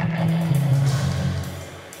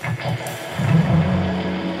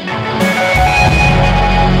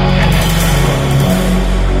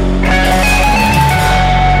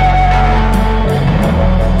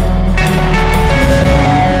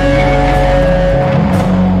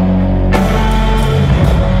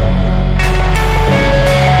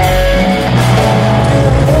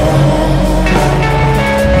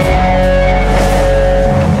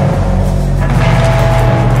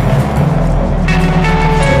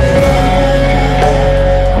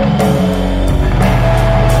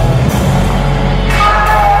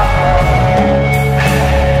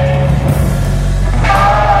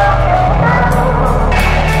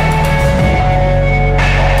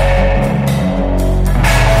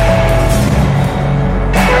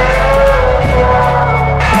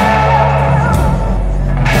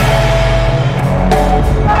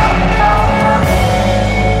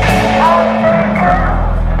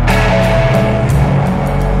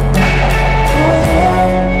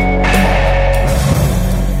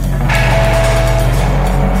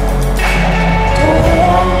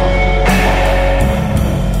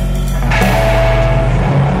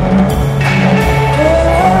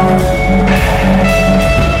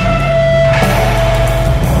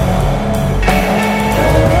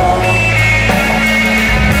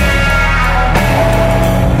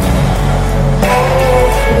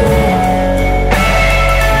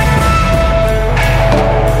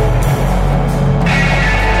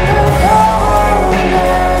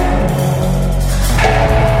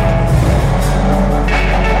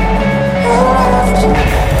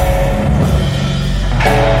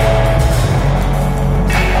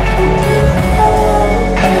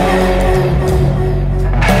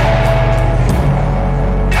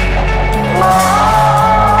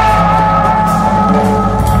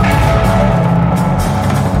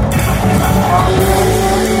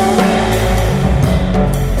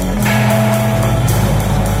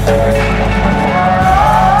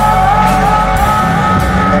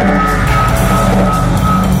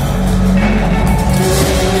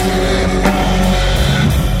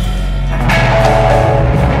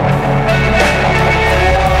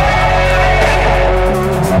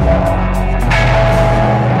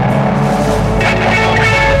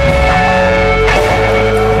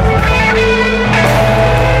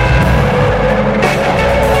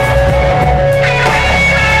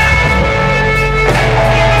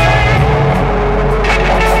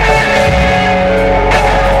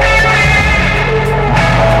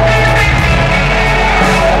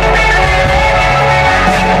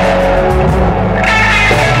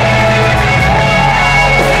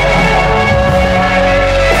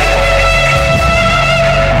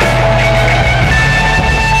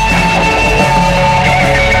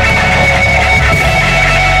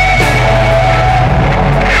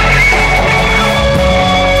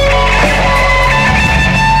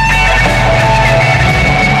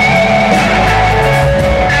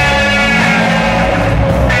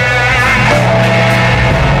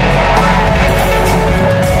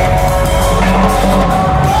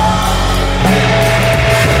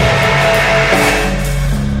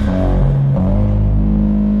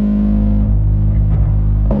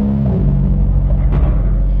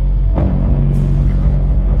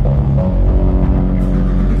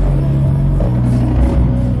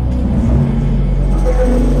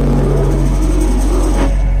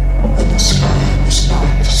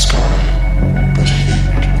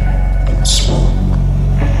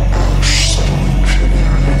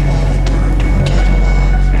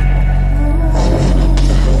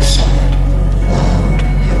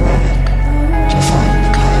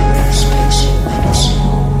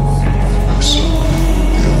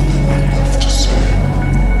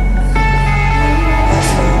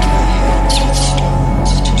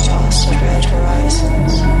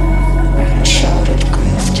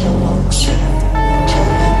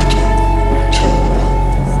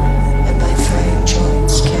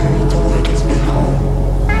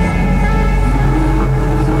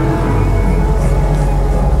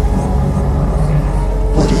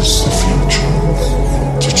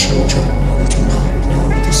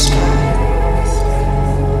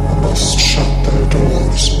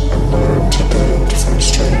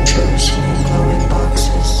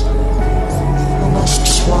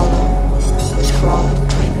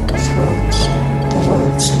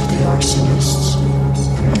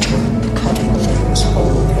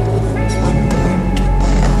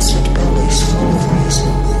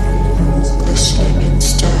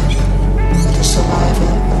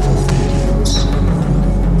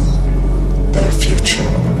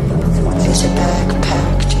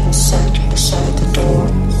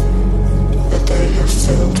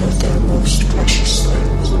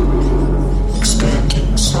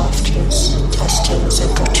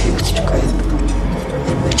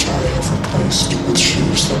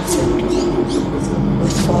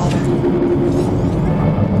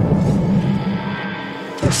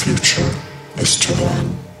 the future is to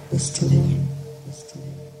learn.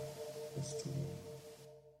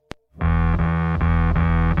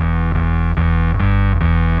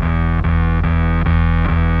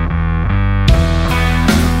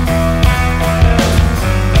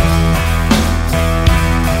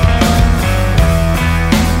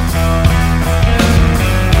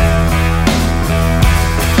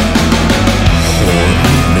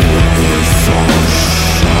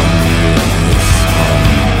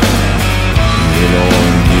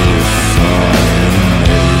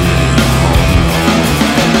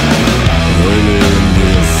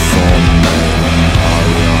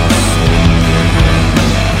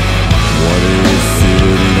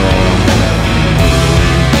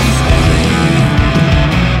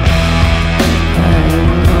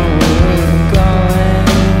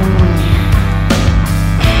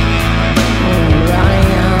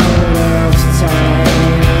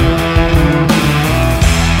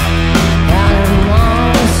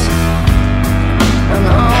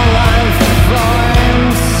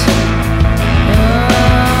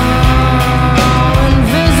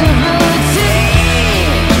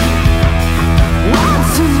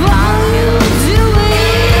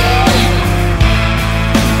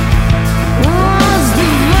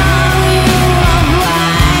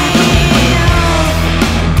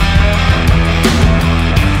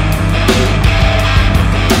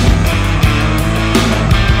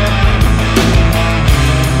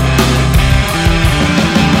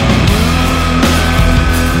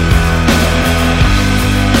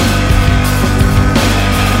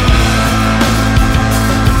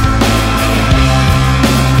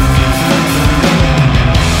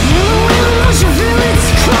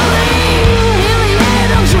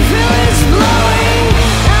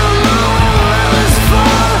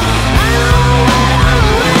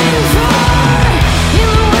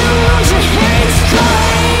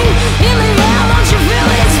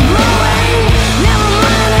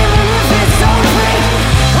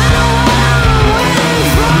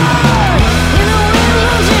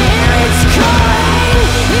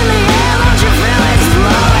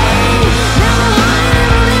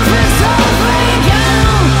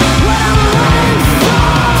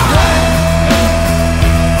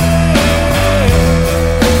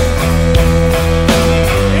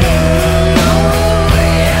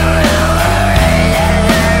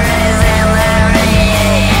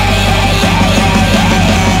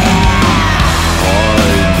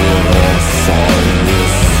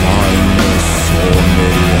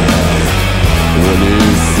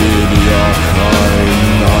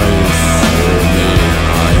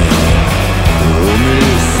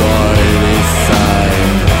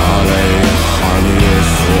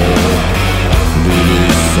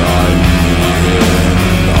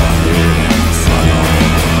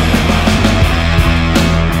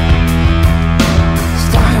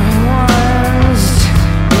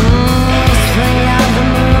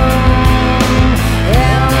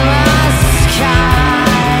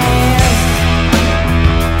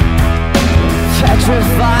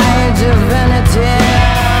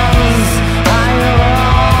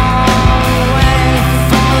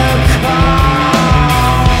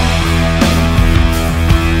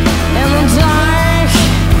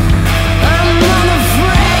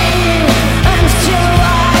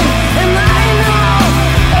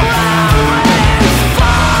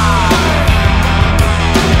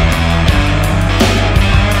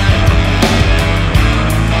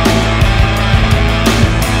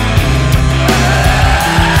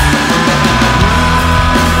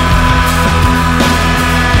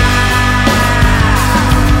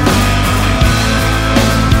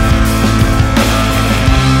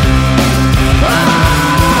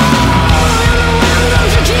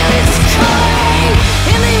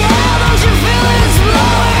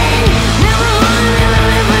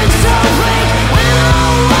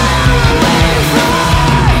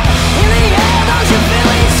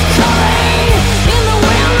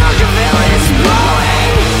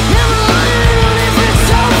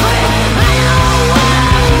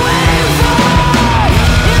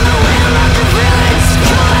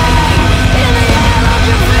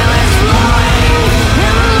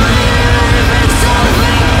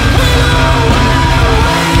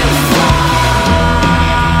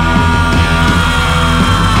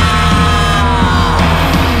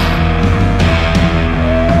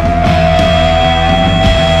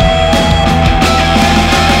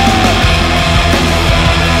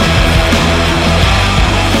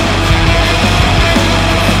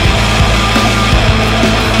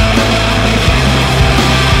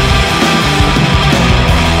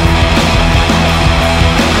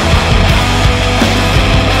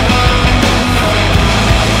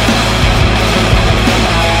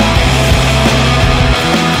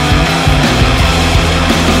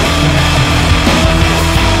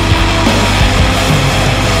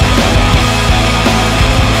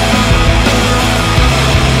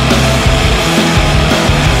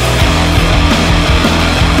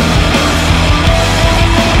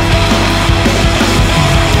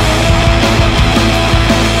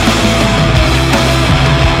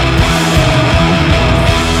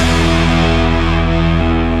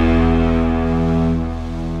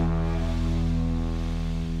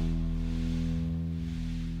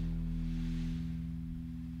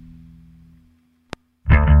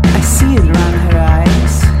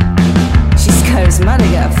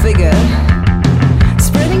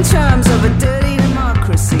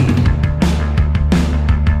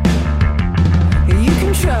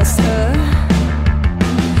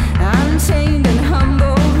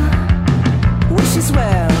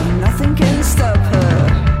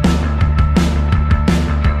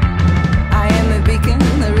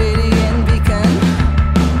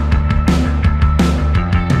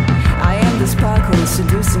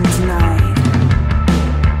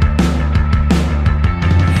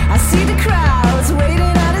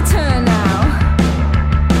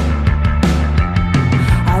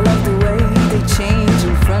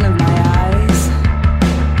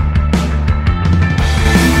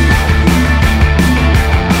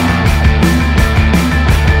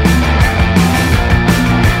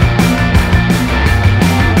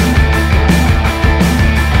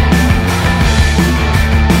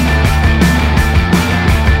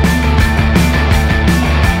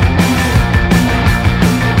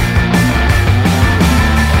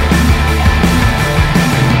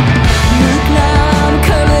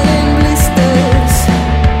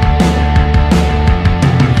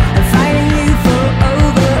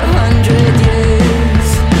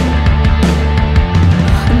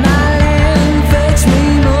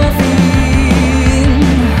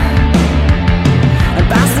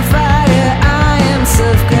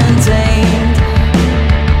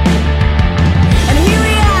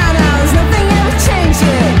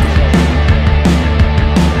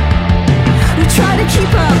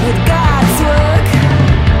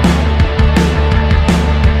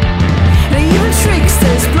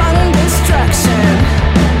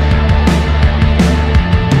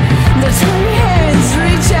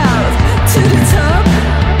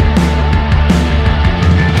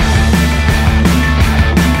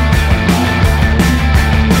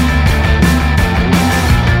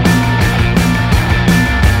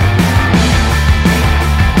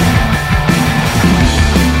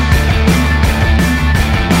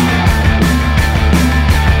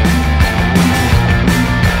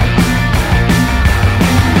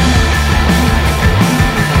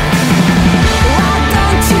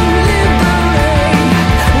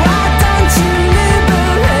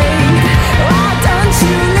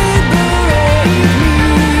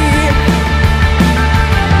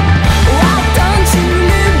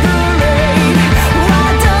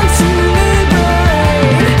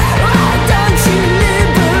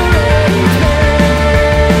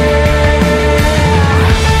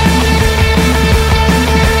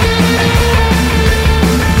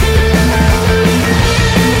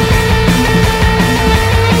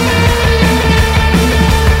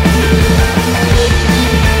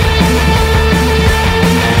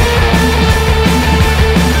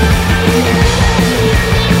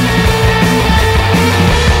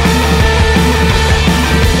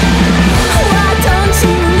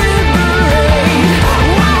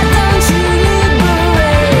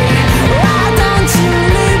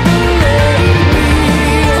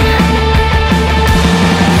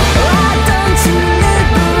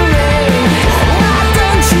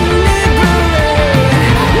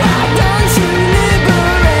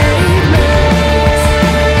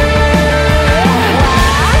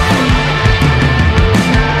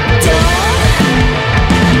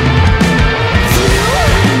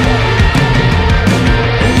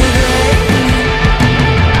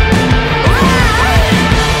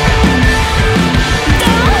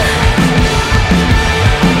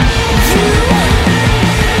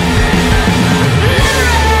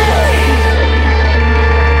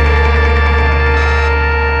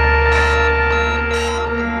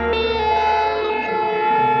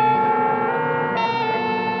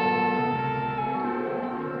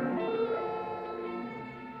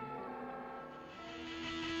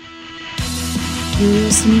 You're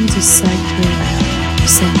listening to Psyched Radio,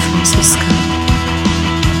 San Francisco.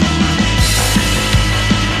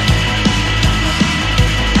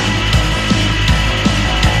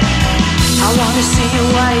 I wanna see your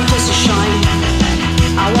white just to shine.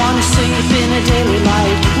 I wanna sleep in a daily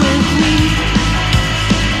light with me.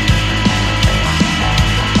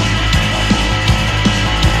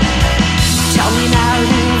 Tell me now,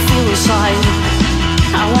 do you feel inside?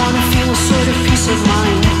 I wanna feel a sort of peace of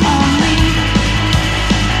mind on me.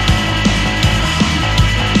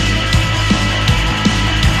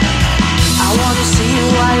 I wanna see your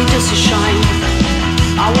white just to shine.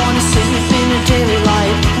 I wanna sleep in a daily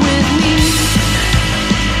light with me.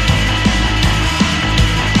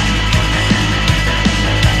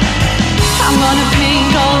 I'm gonna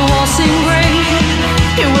paint all the walls in gray.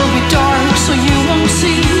 It will be dark so you won't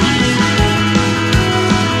see.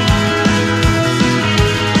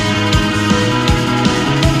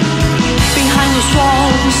 Behind those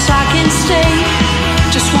walls I can stay.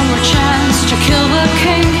 Just one more chance to kill the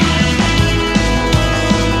king.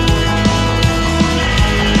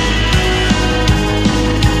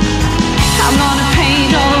 I'm gonna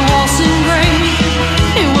paint all the walls in gray.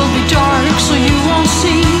 It will be dark so you won't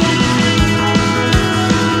see.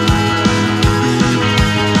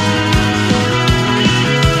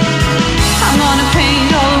 I'm gonna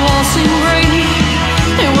paint all the walls in gray.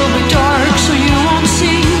 It will be dark so you won't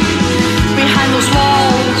see. Behind those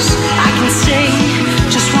walls I can stay.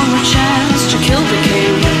 Just one more chance to kill the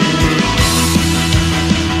king.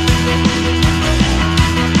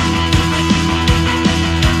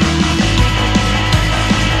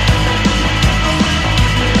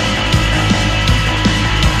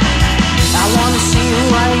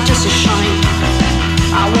 Just to shine.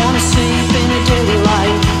 I wanna sleep in a daily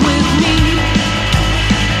light with me.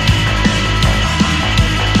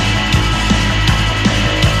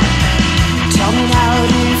 Tell me how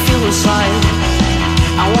do you feel inside?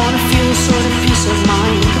 I wanna feel a sort of peace of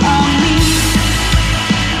mind on me.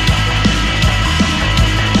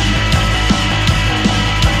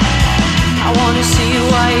 I wanna see your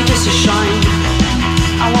white just to shine.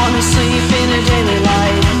 I wanna sleep in a daily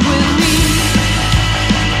light with me.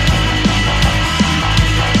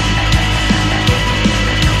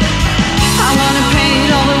 I'm gonna paint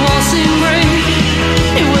all the walls in gray.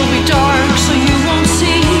 It will be dark so you won't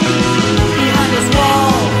see. Behind this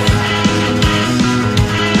wall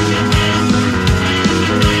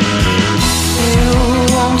you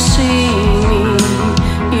won't see me.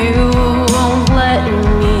 You won't let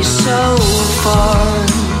me so far,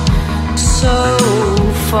 so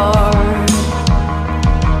far.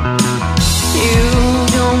 You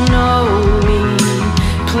don't know me.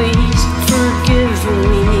 Please forgive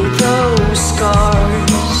me those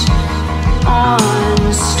scars on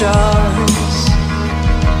stars.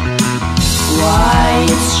 Why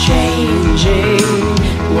it's changing,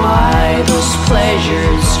 why those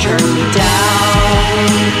pleasures turn me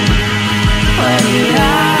down. Let me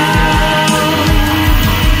out.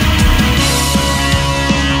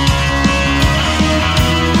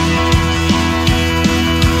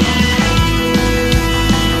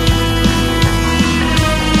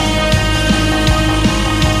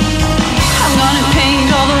 I'm gonna paint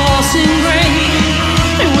all the walls in gray.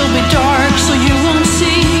 It will be dark so you won't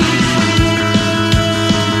see.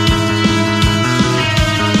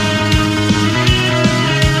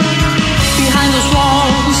 Behind those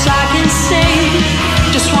walls I can stay.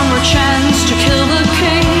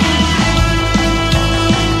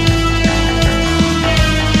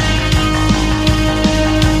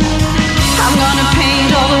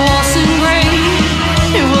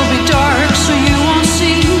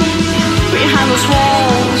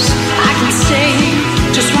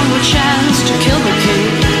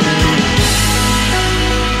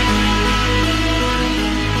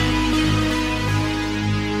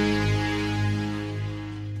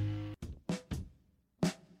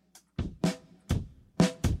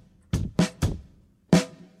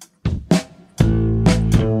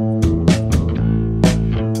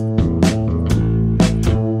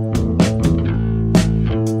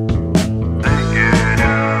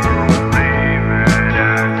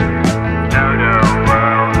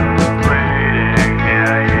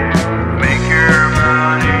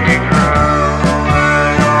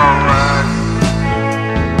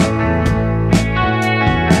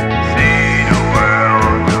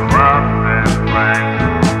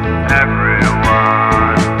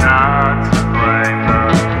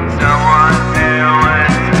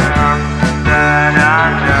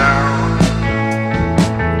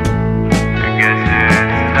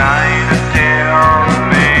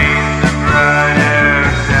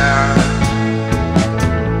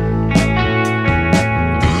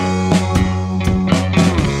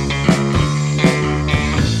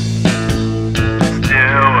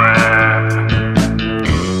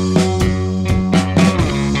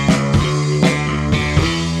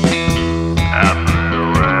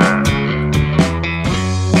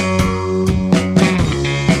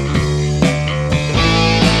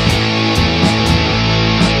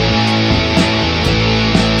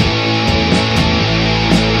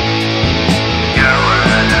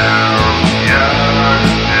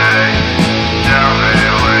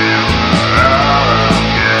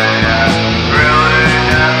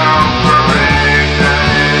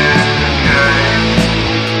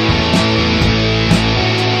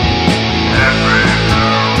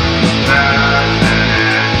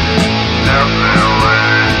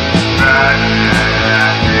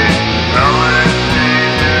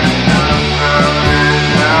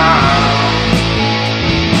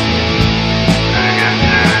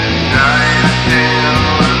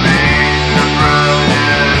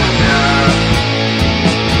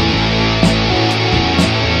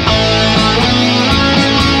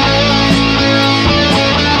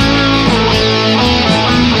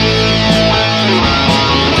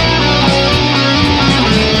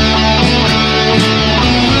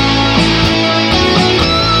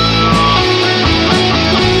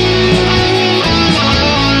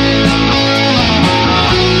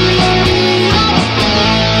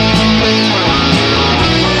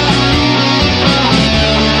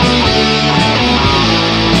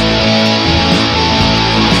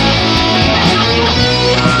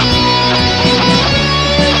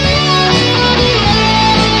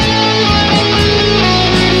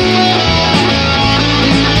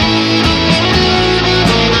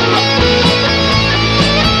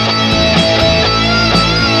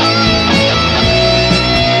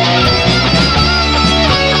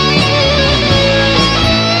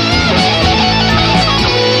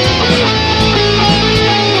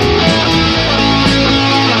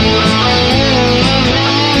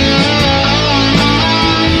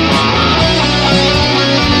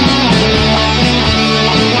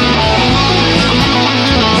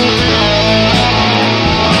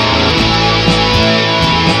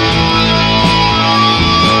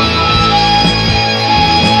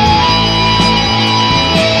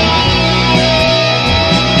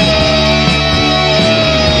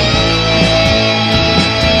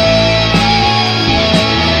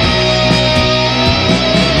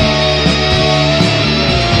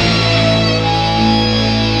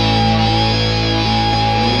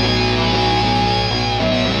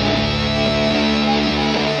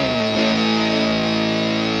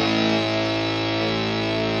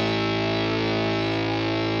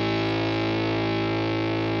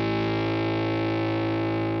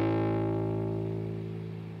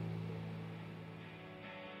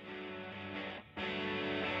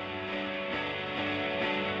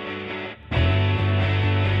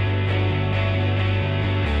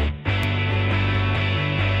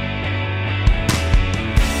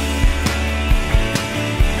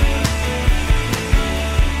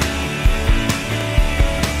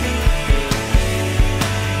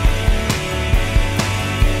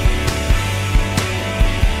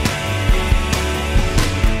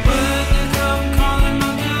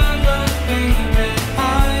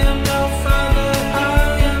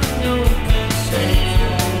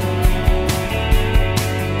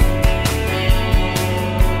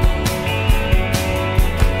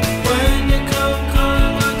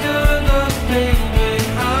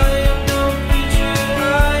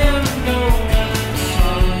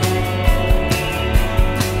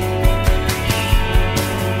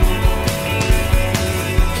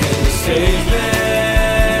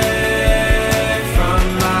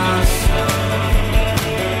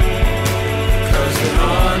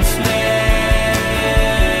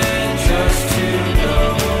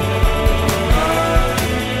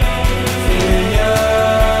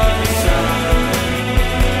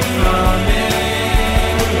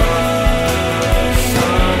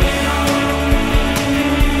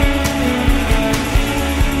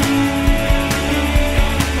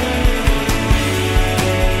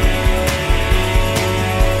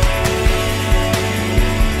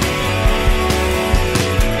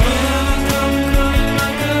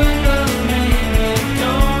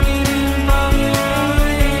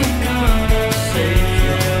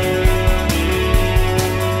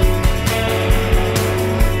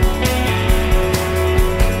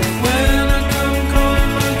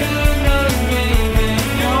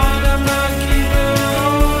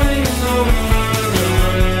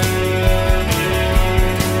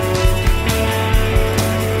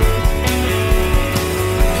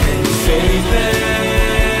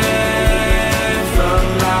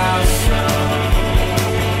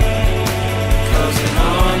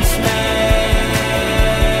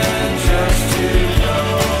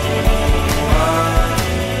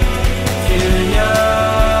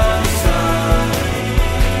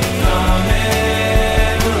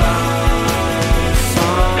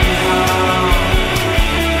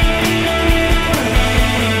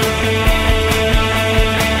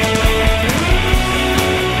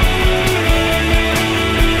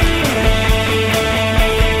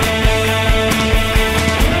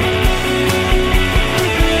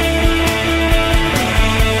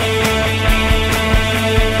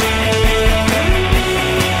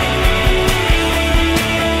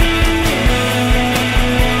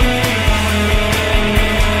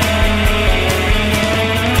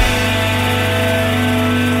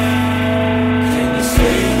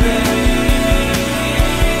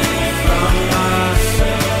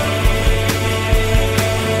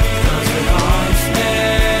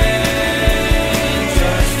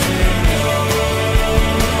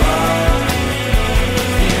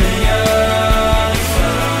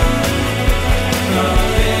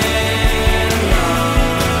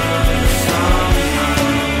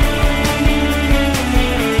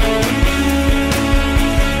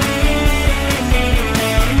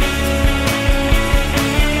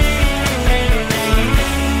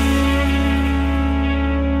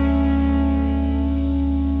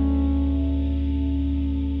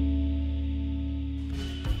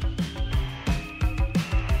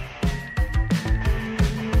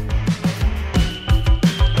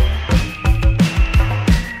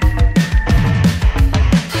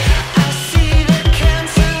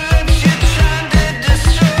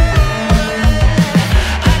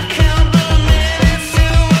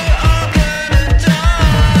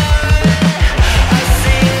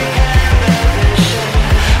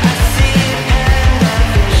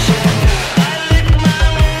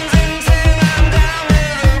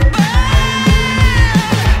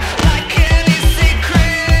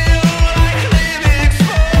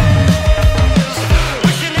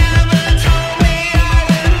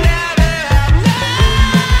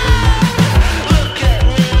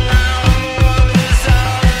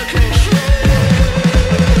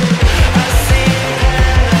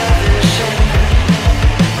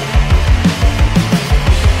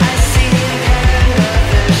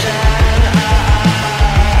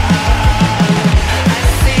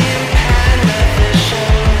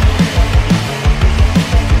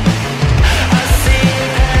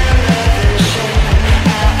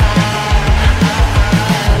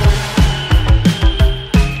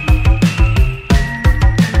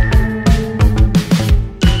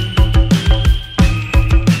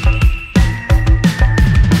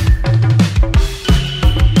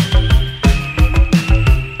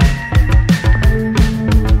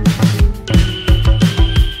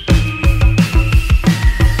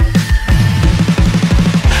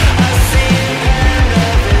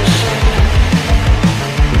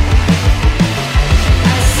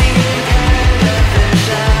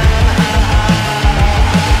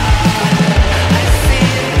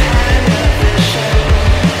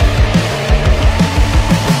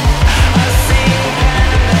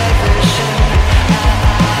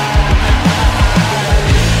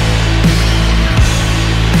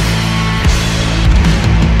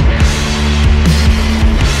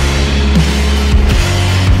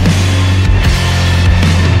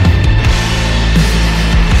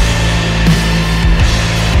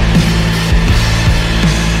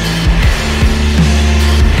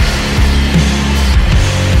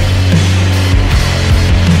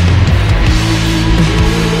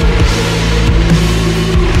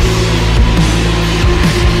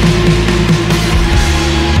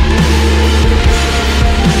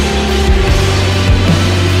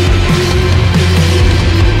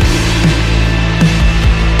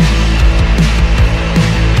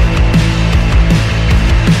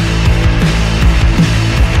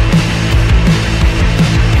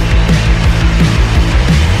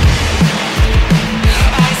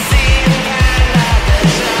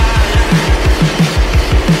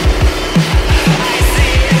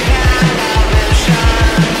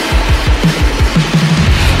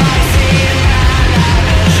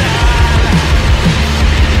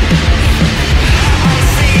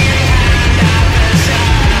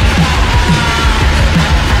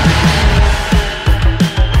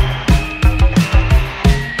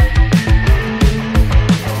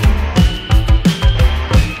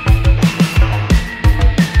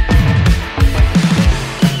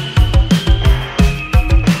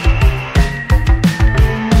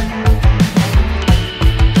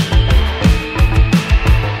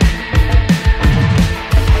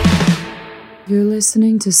 You're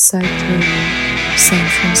listening to Psych Radio, San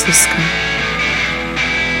Francisco.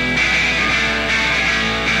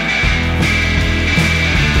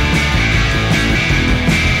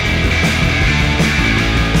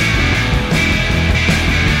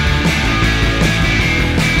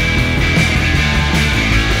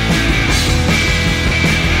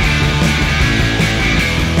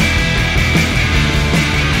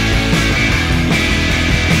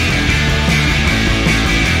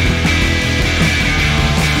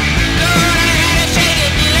 Shake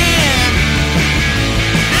it, yeah.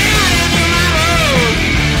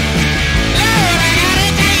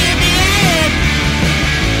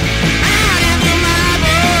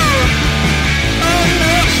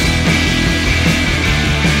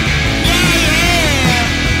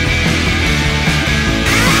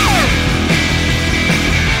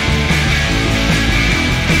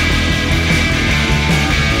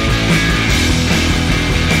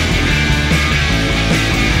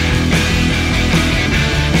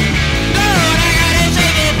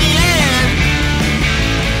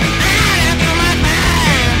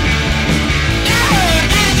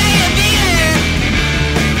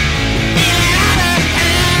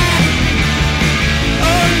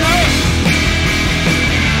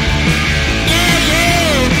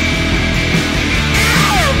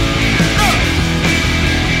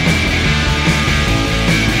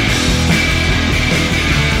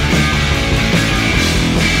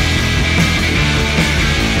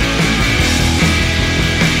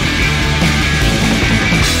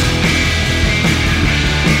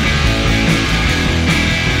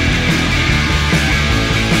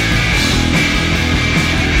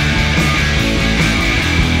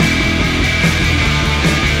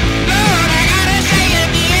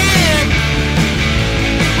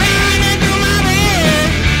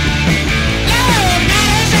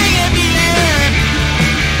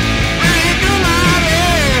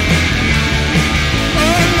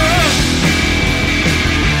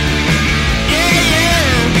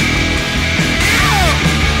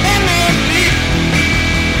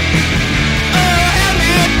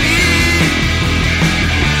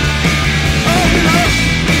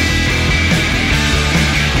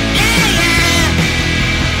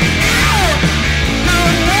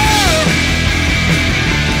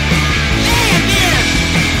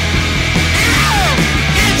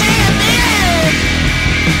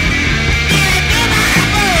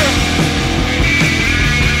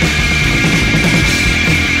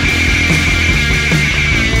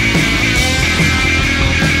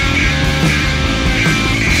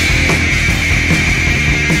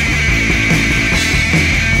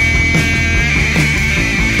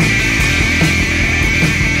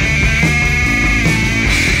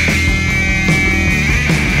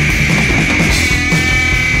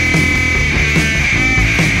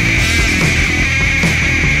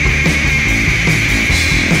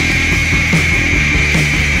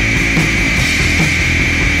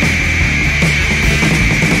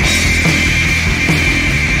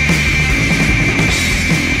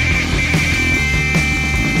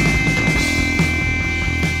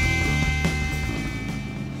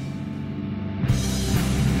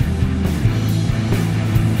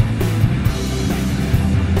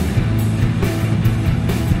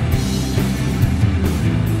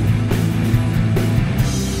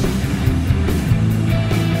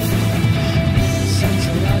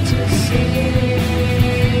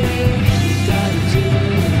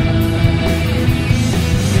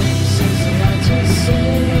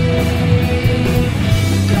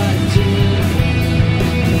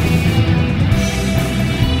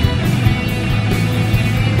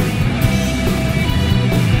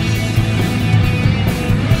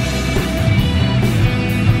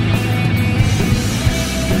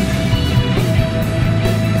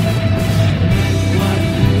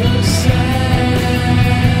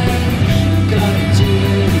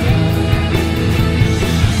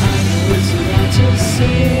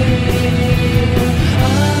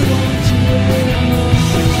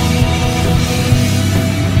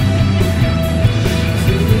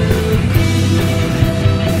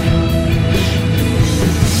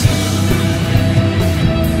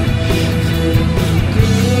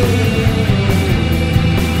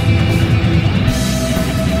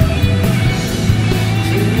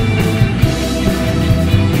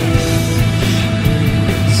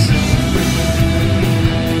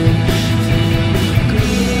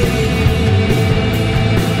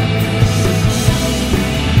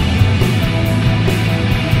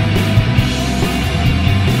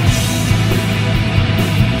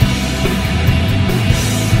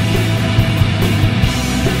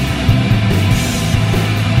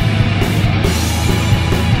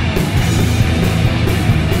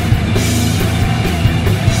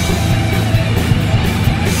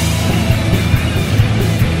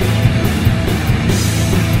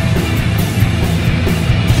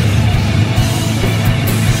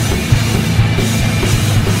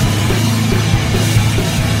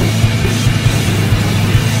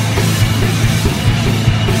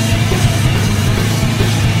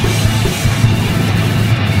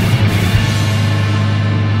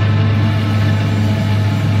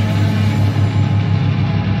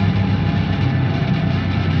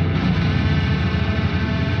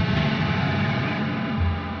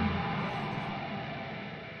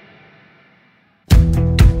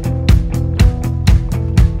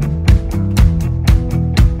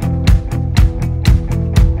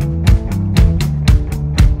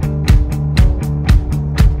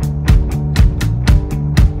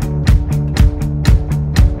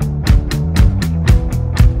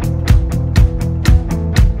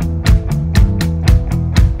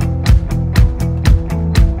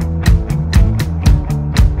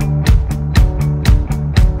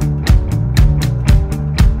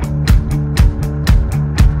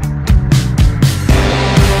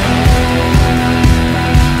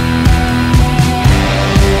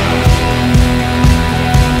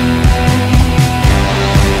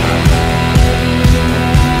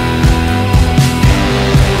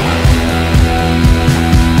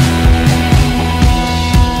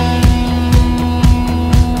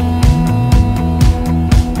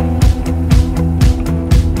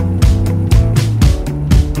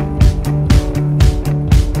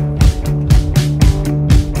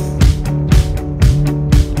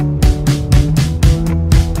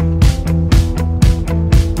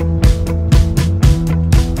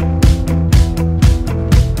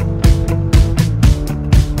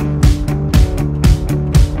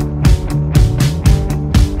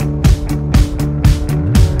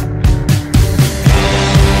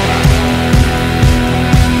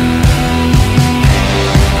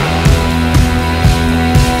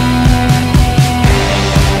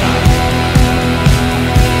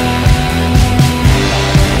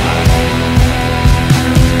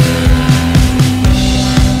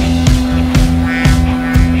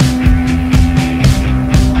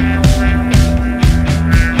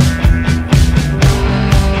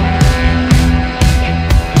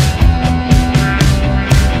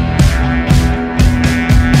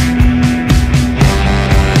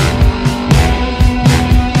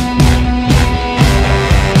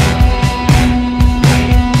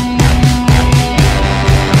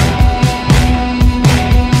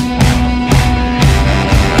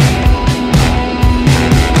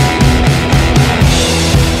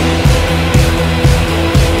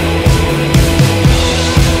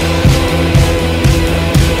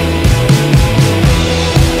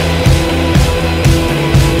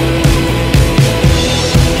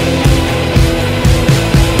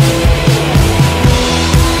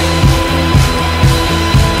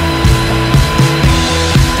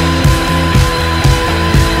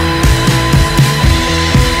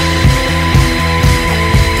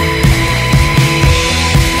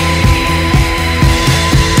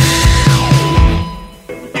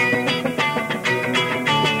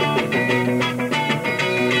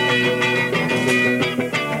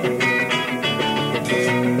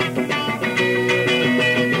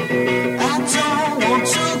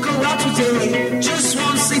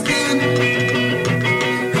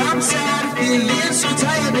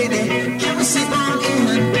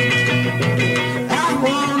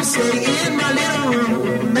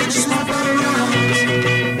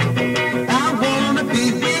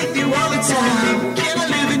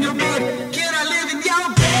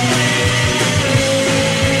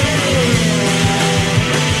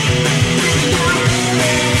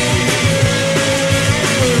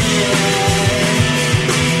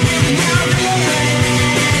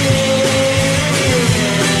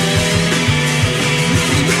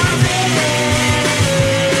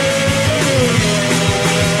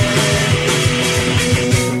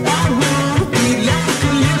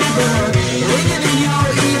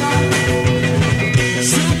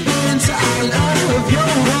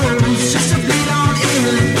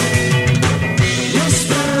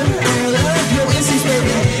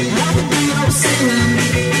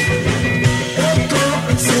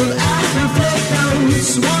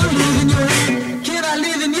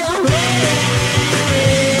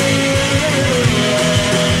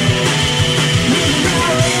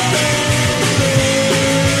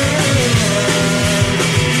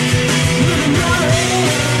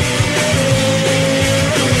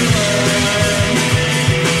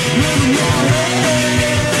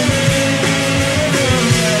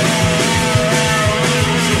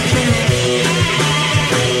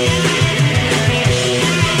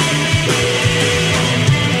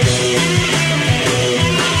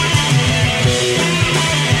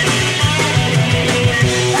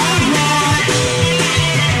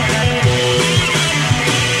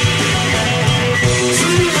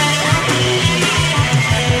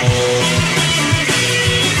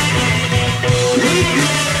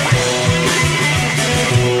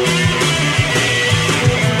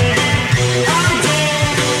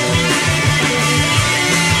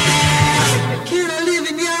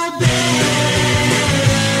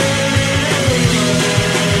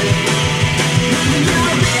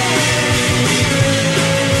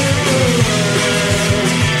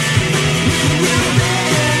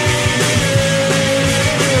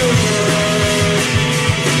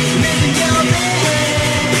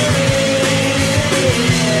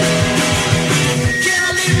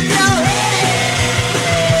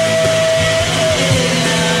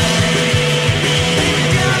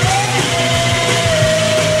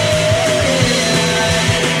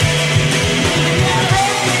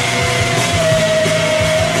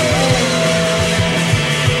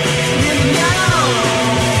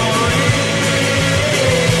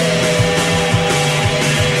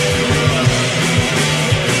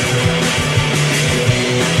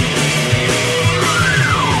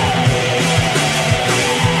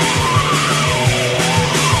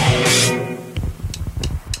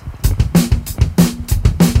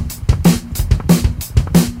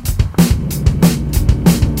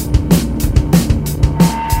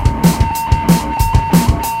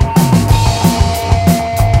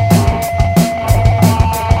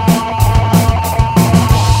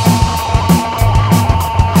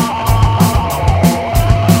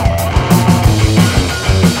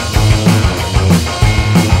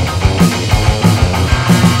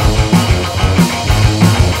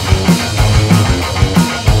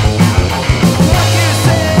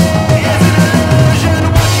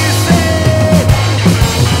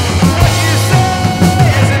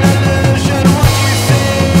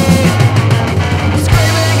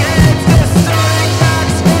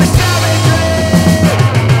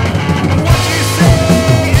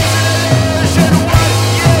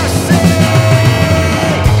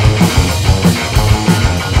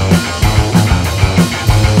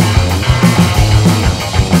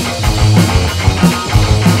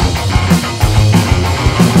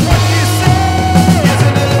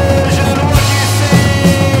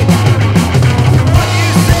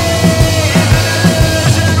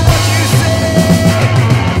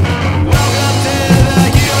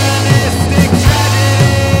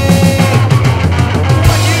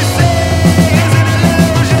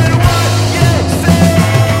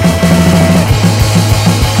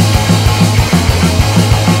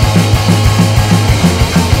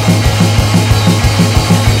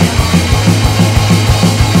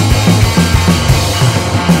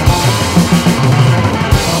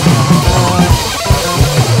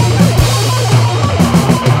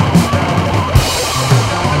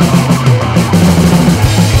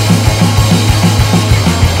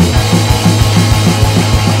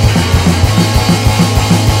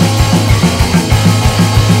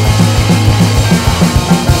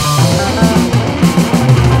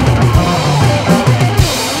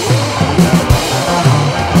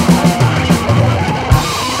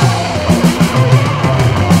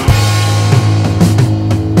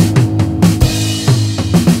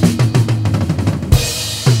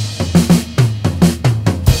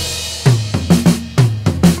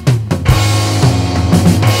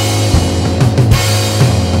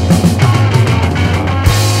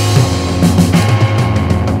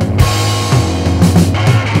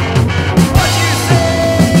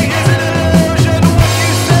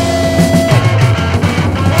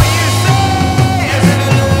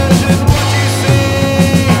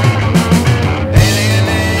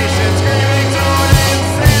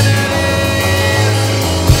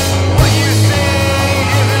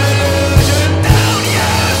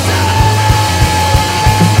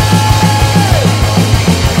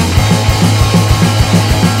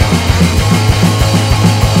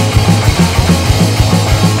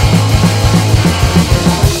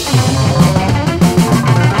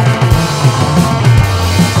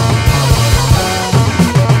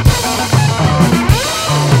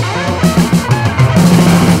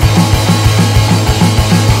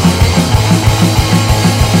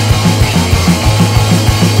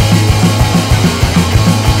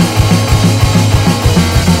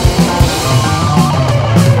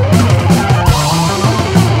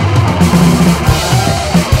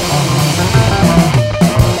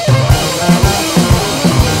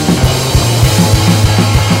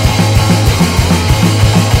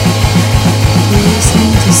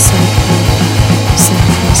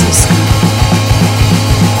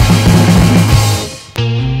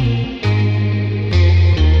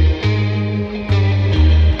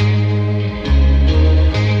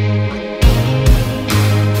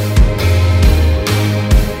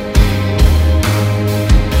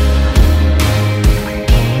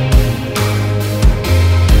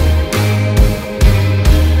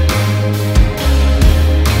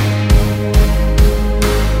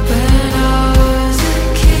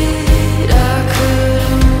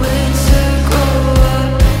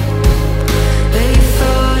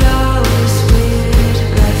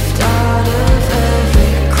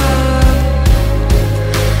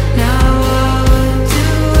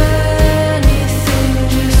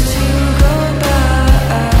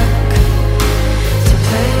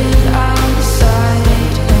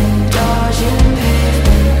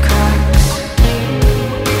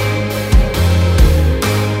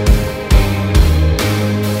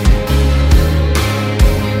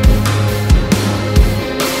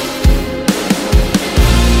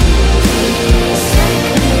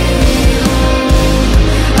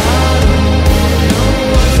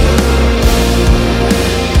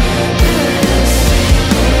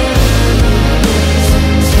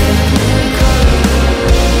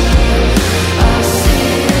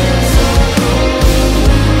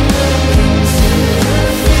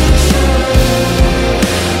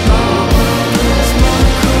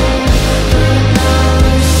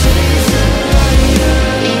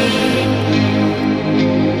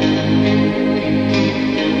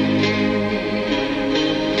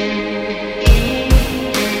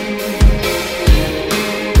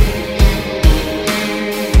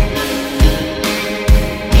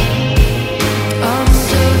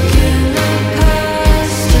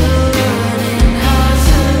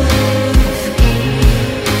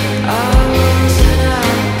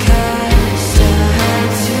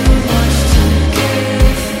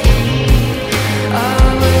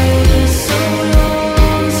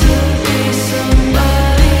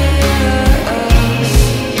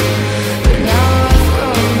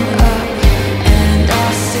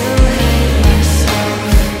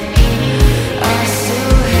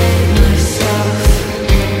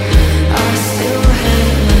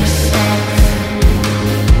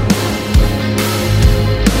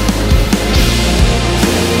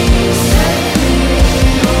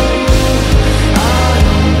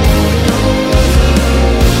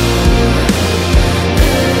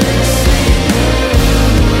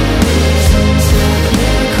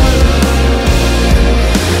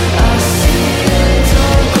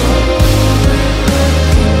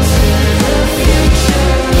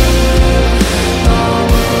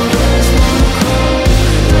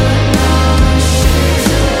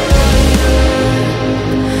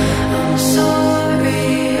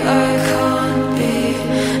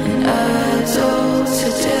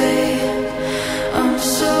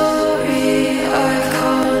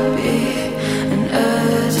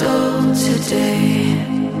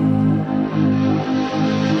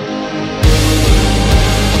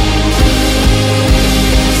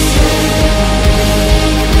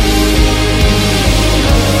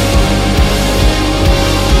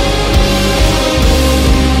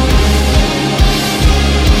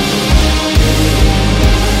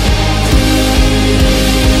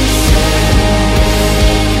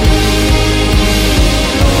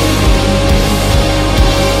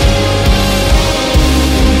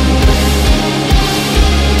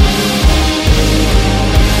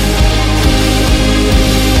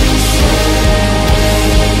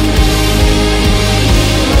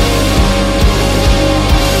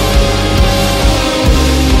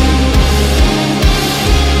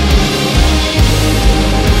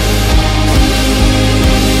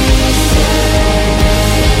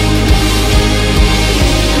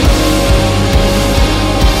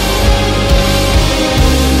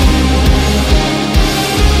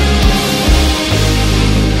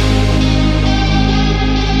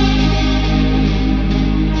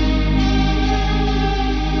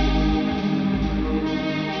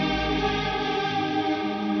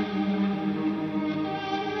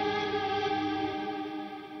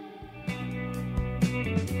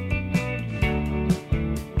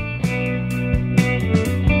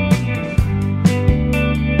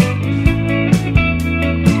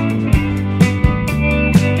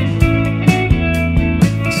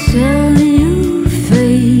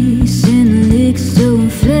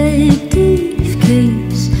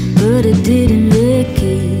 didn't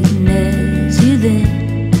recognize you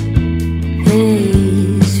then.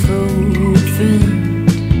 Faithful friend,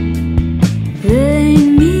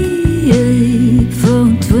 bring me a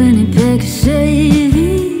 420 pack of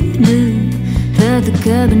saving up at the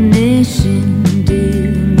combination.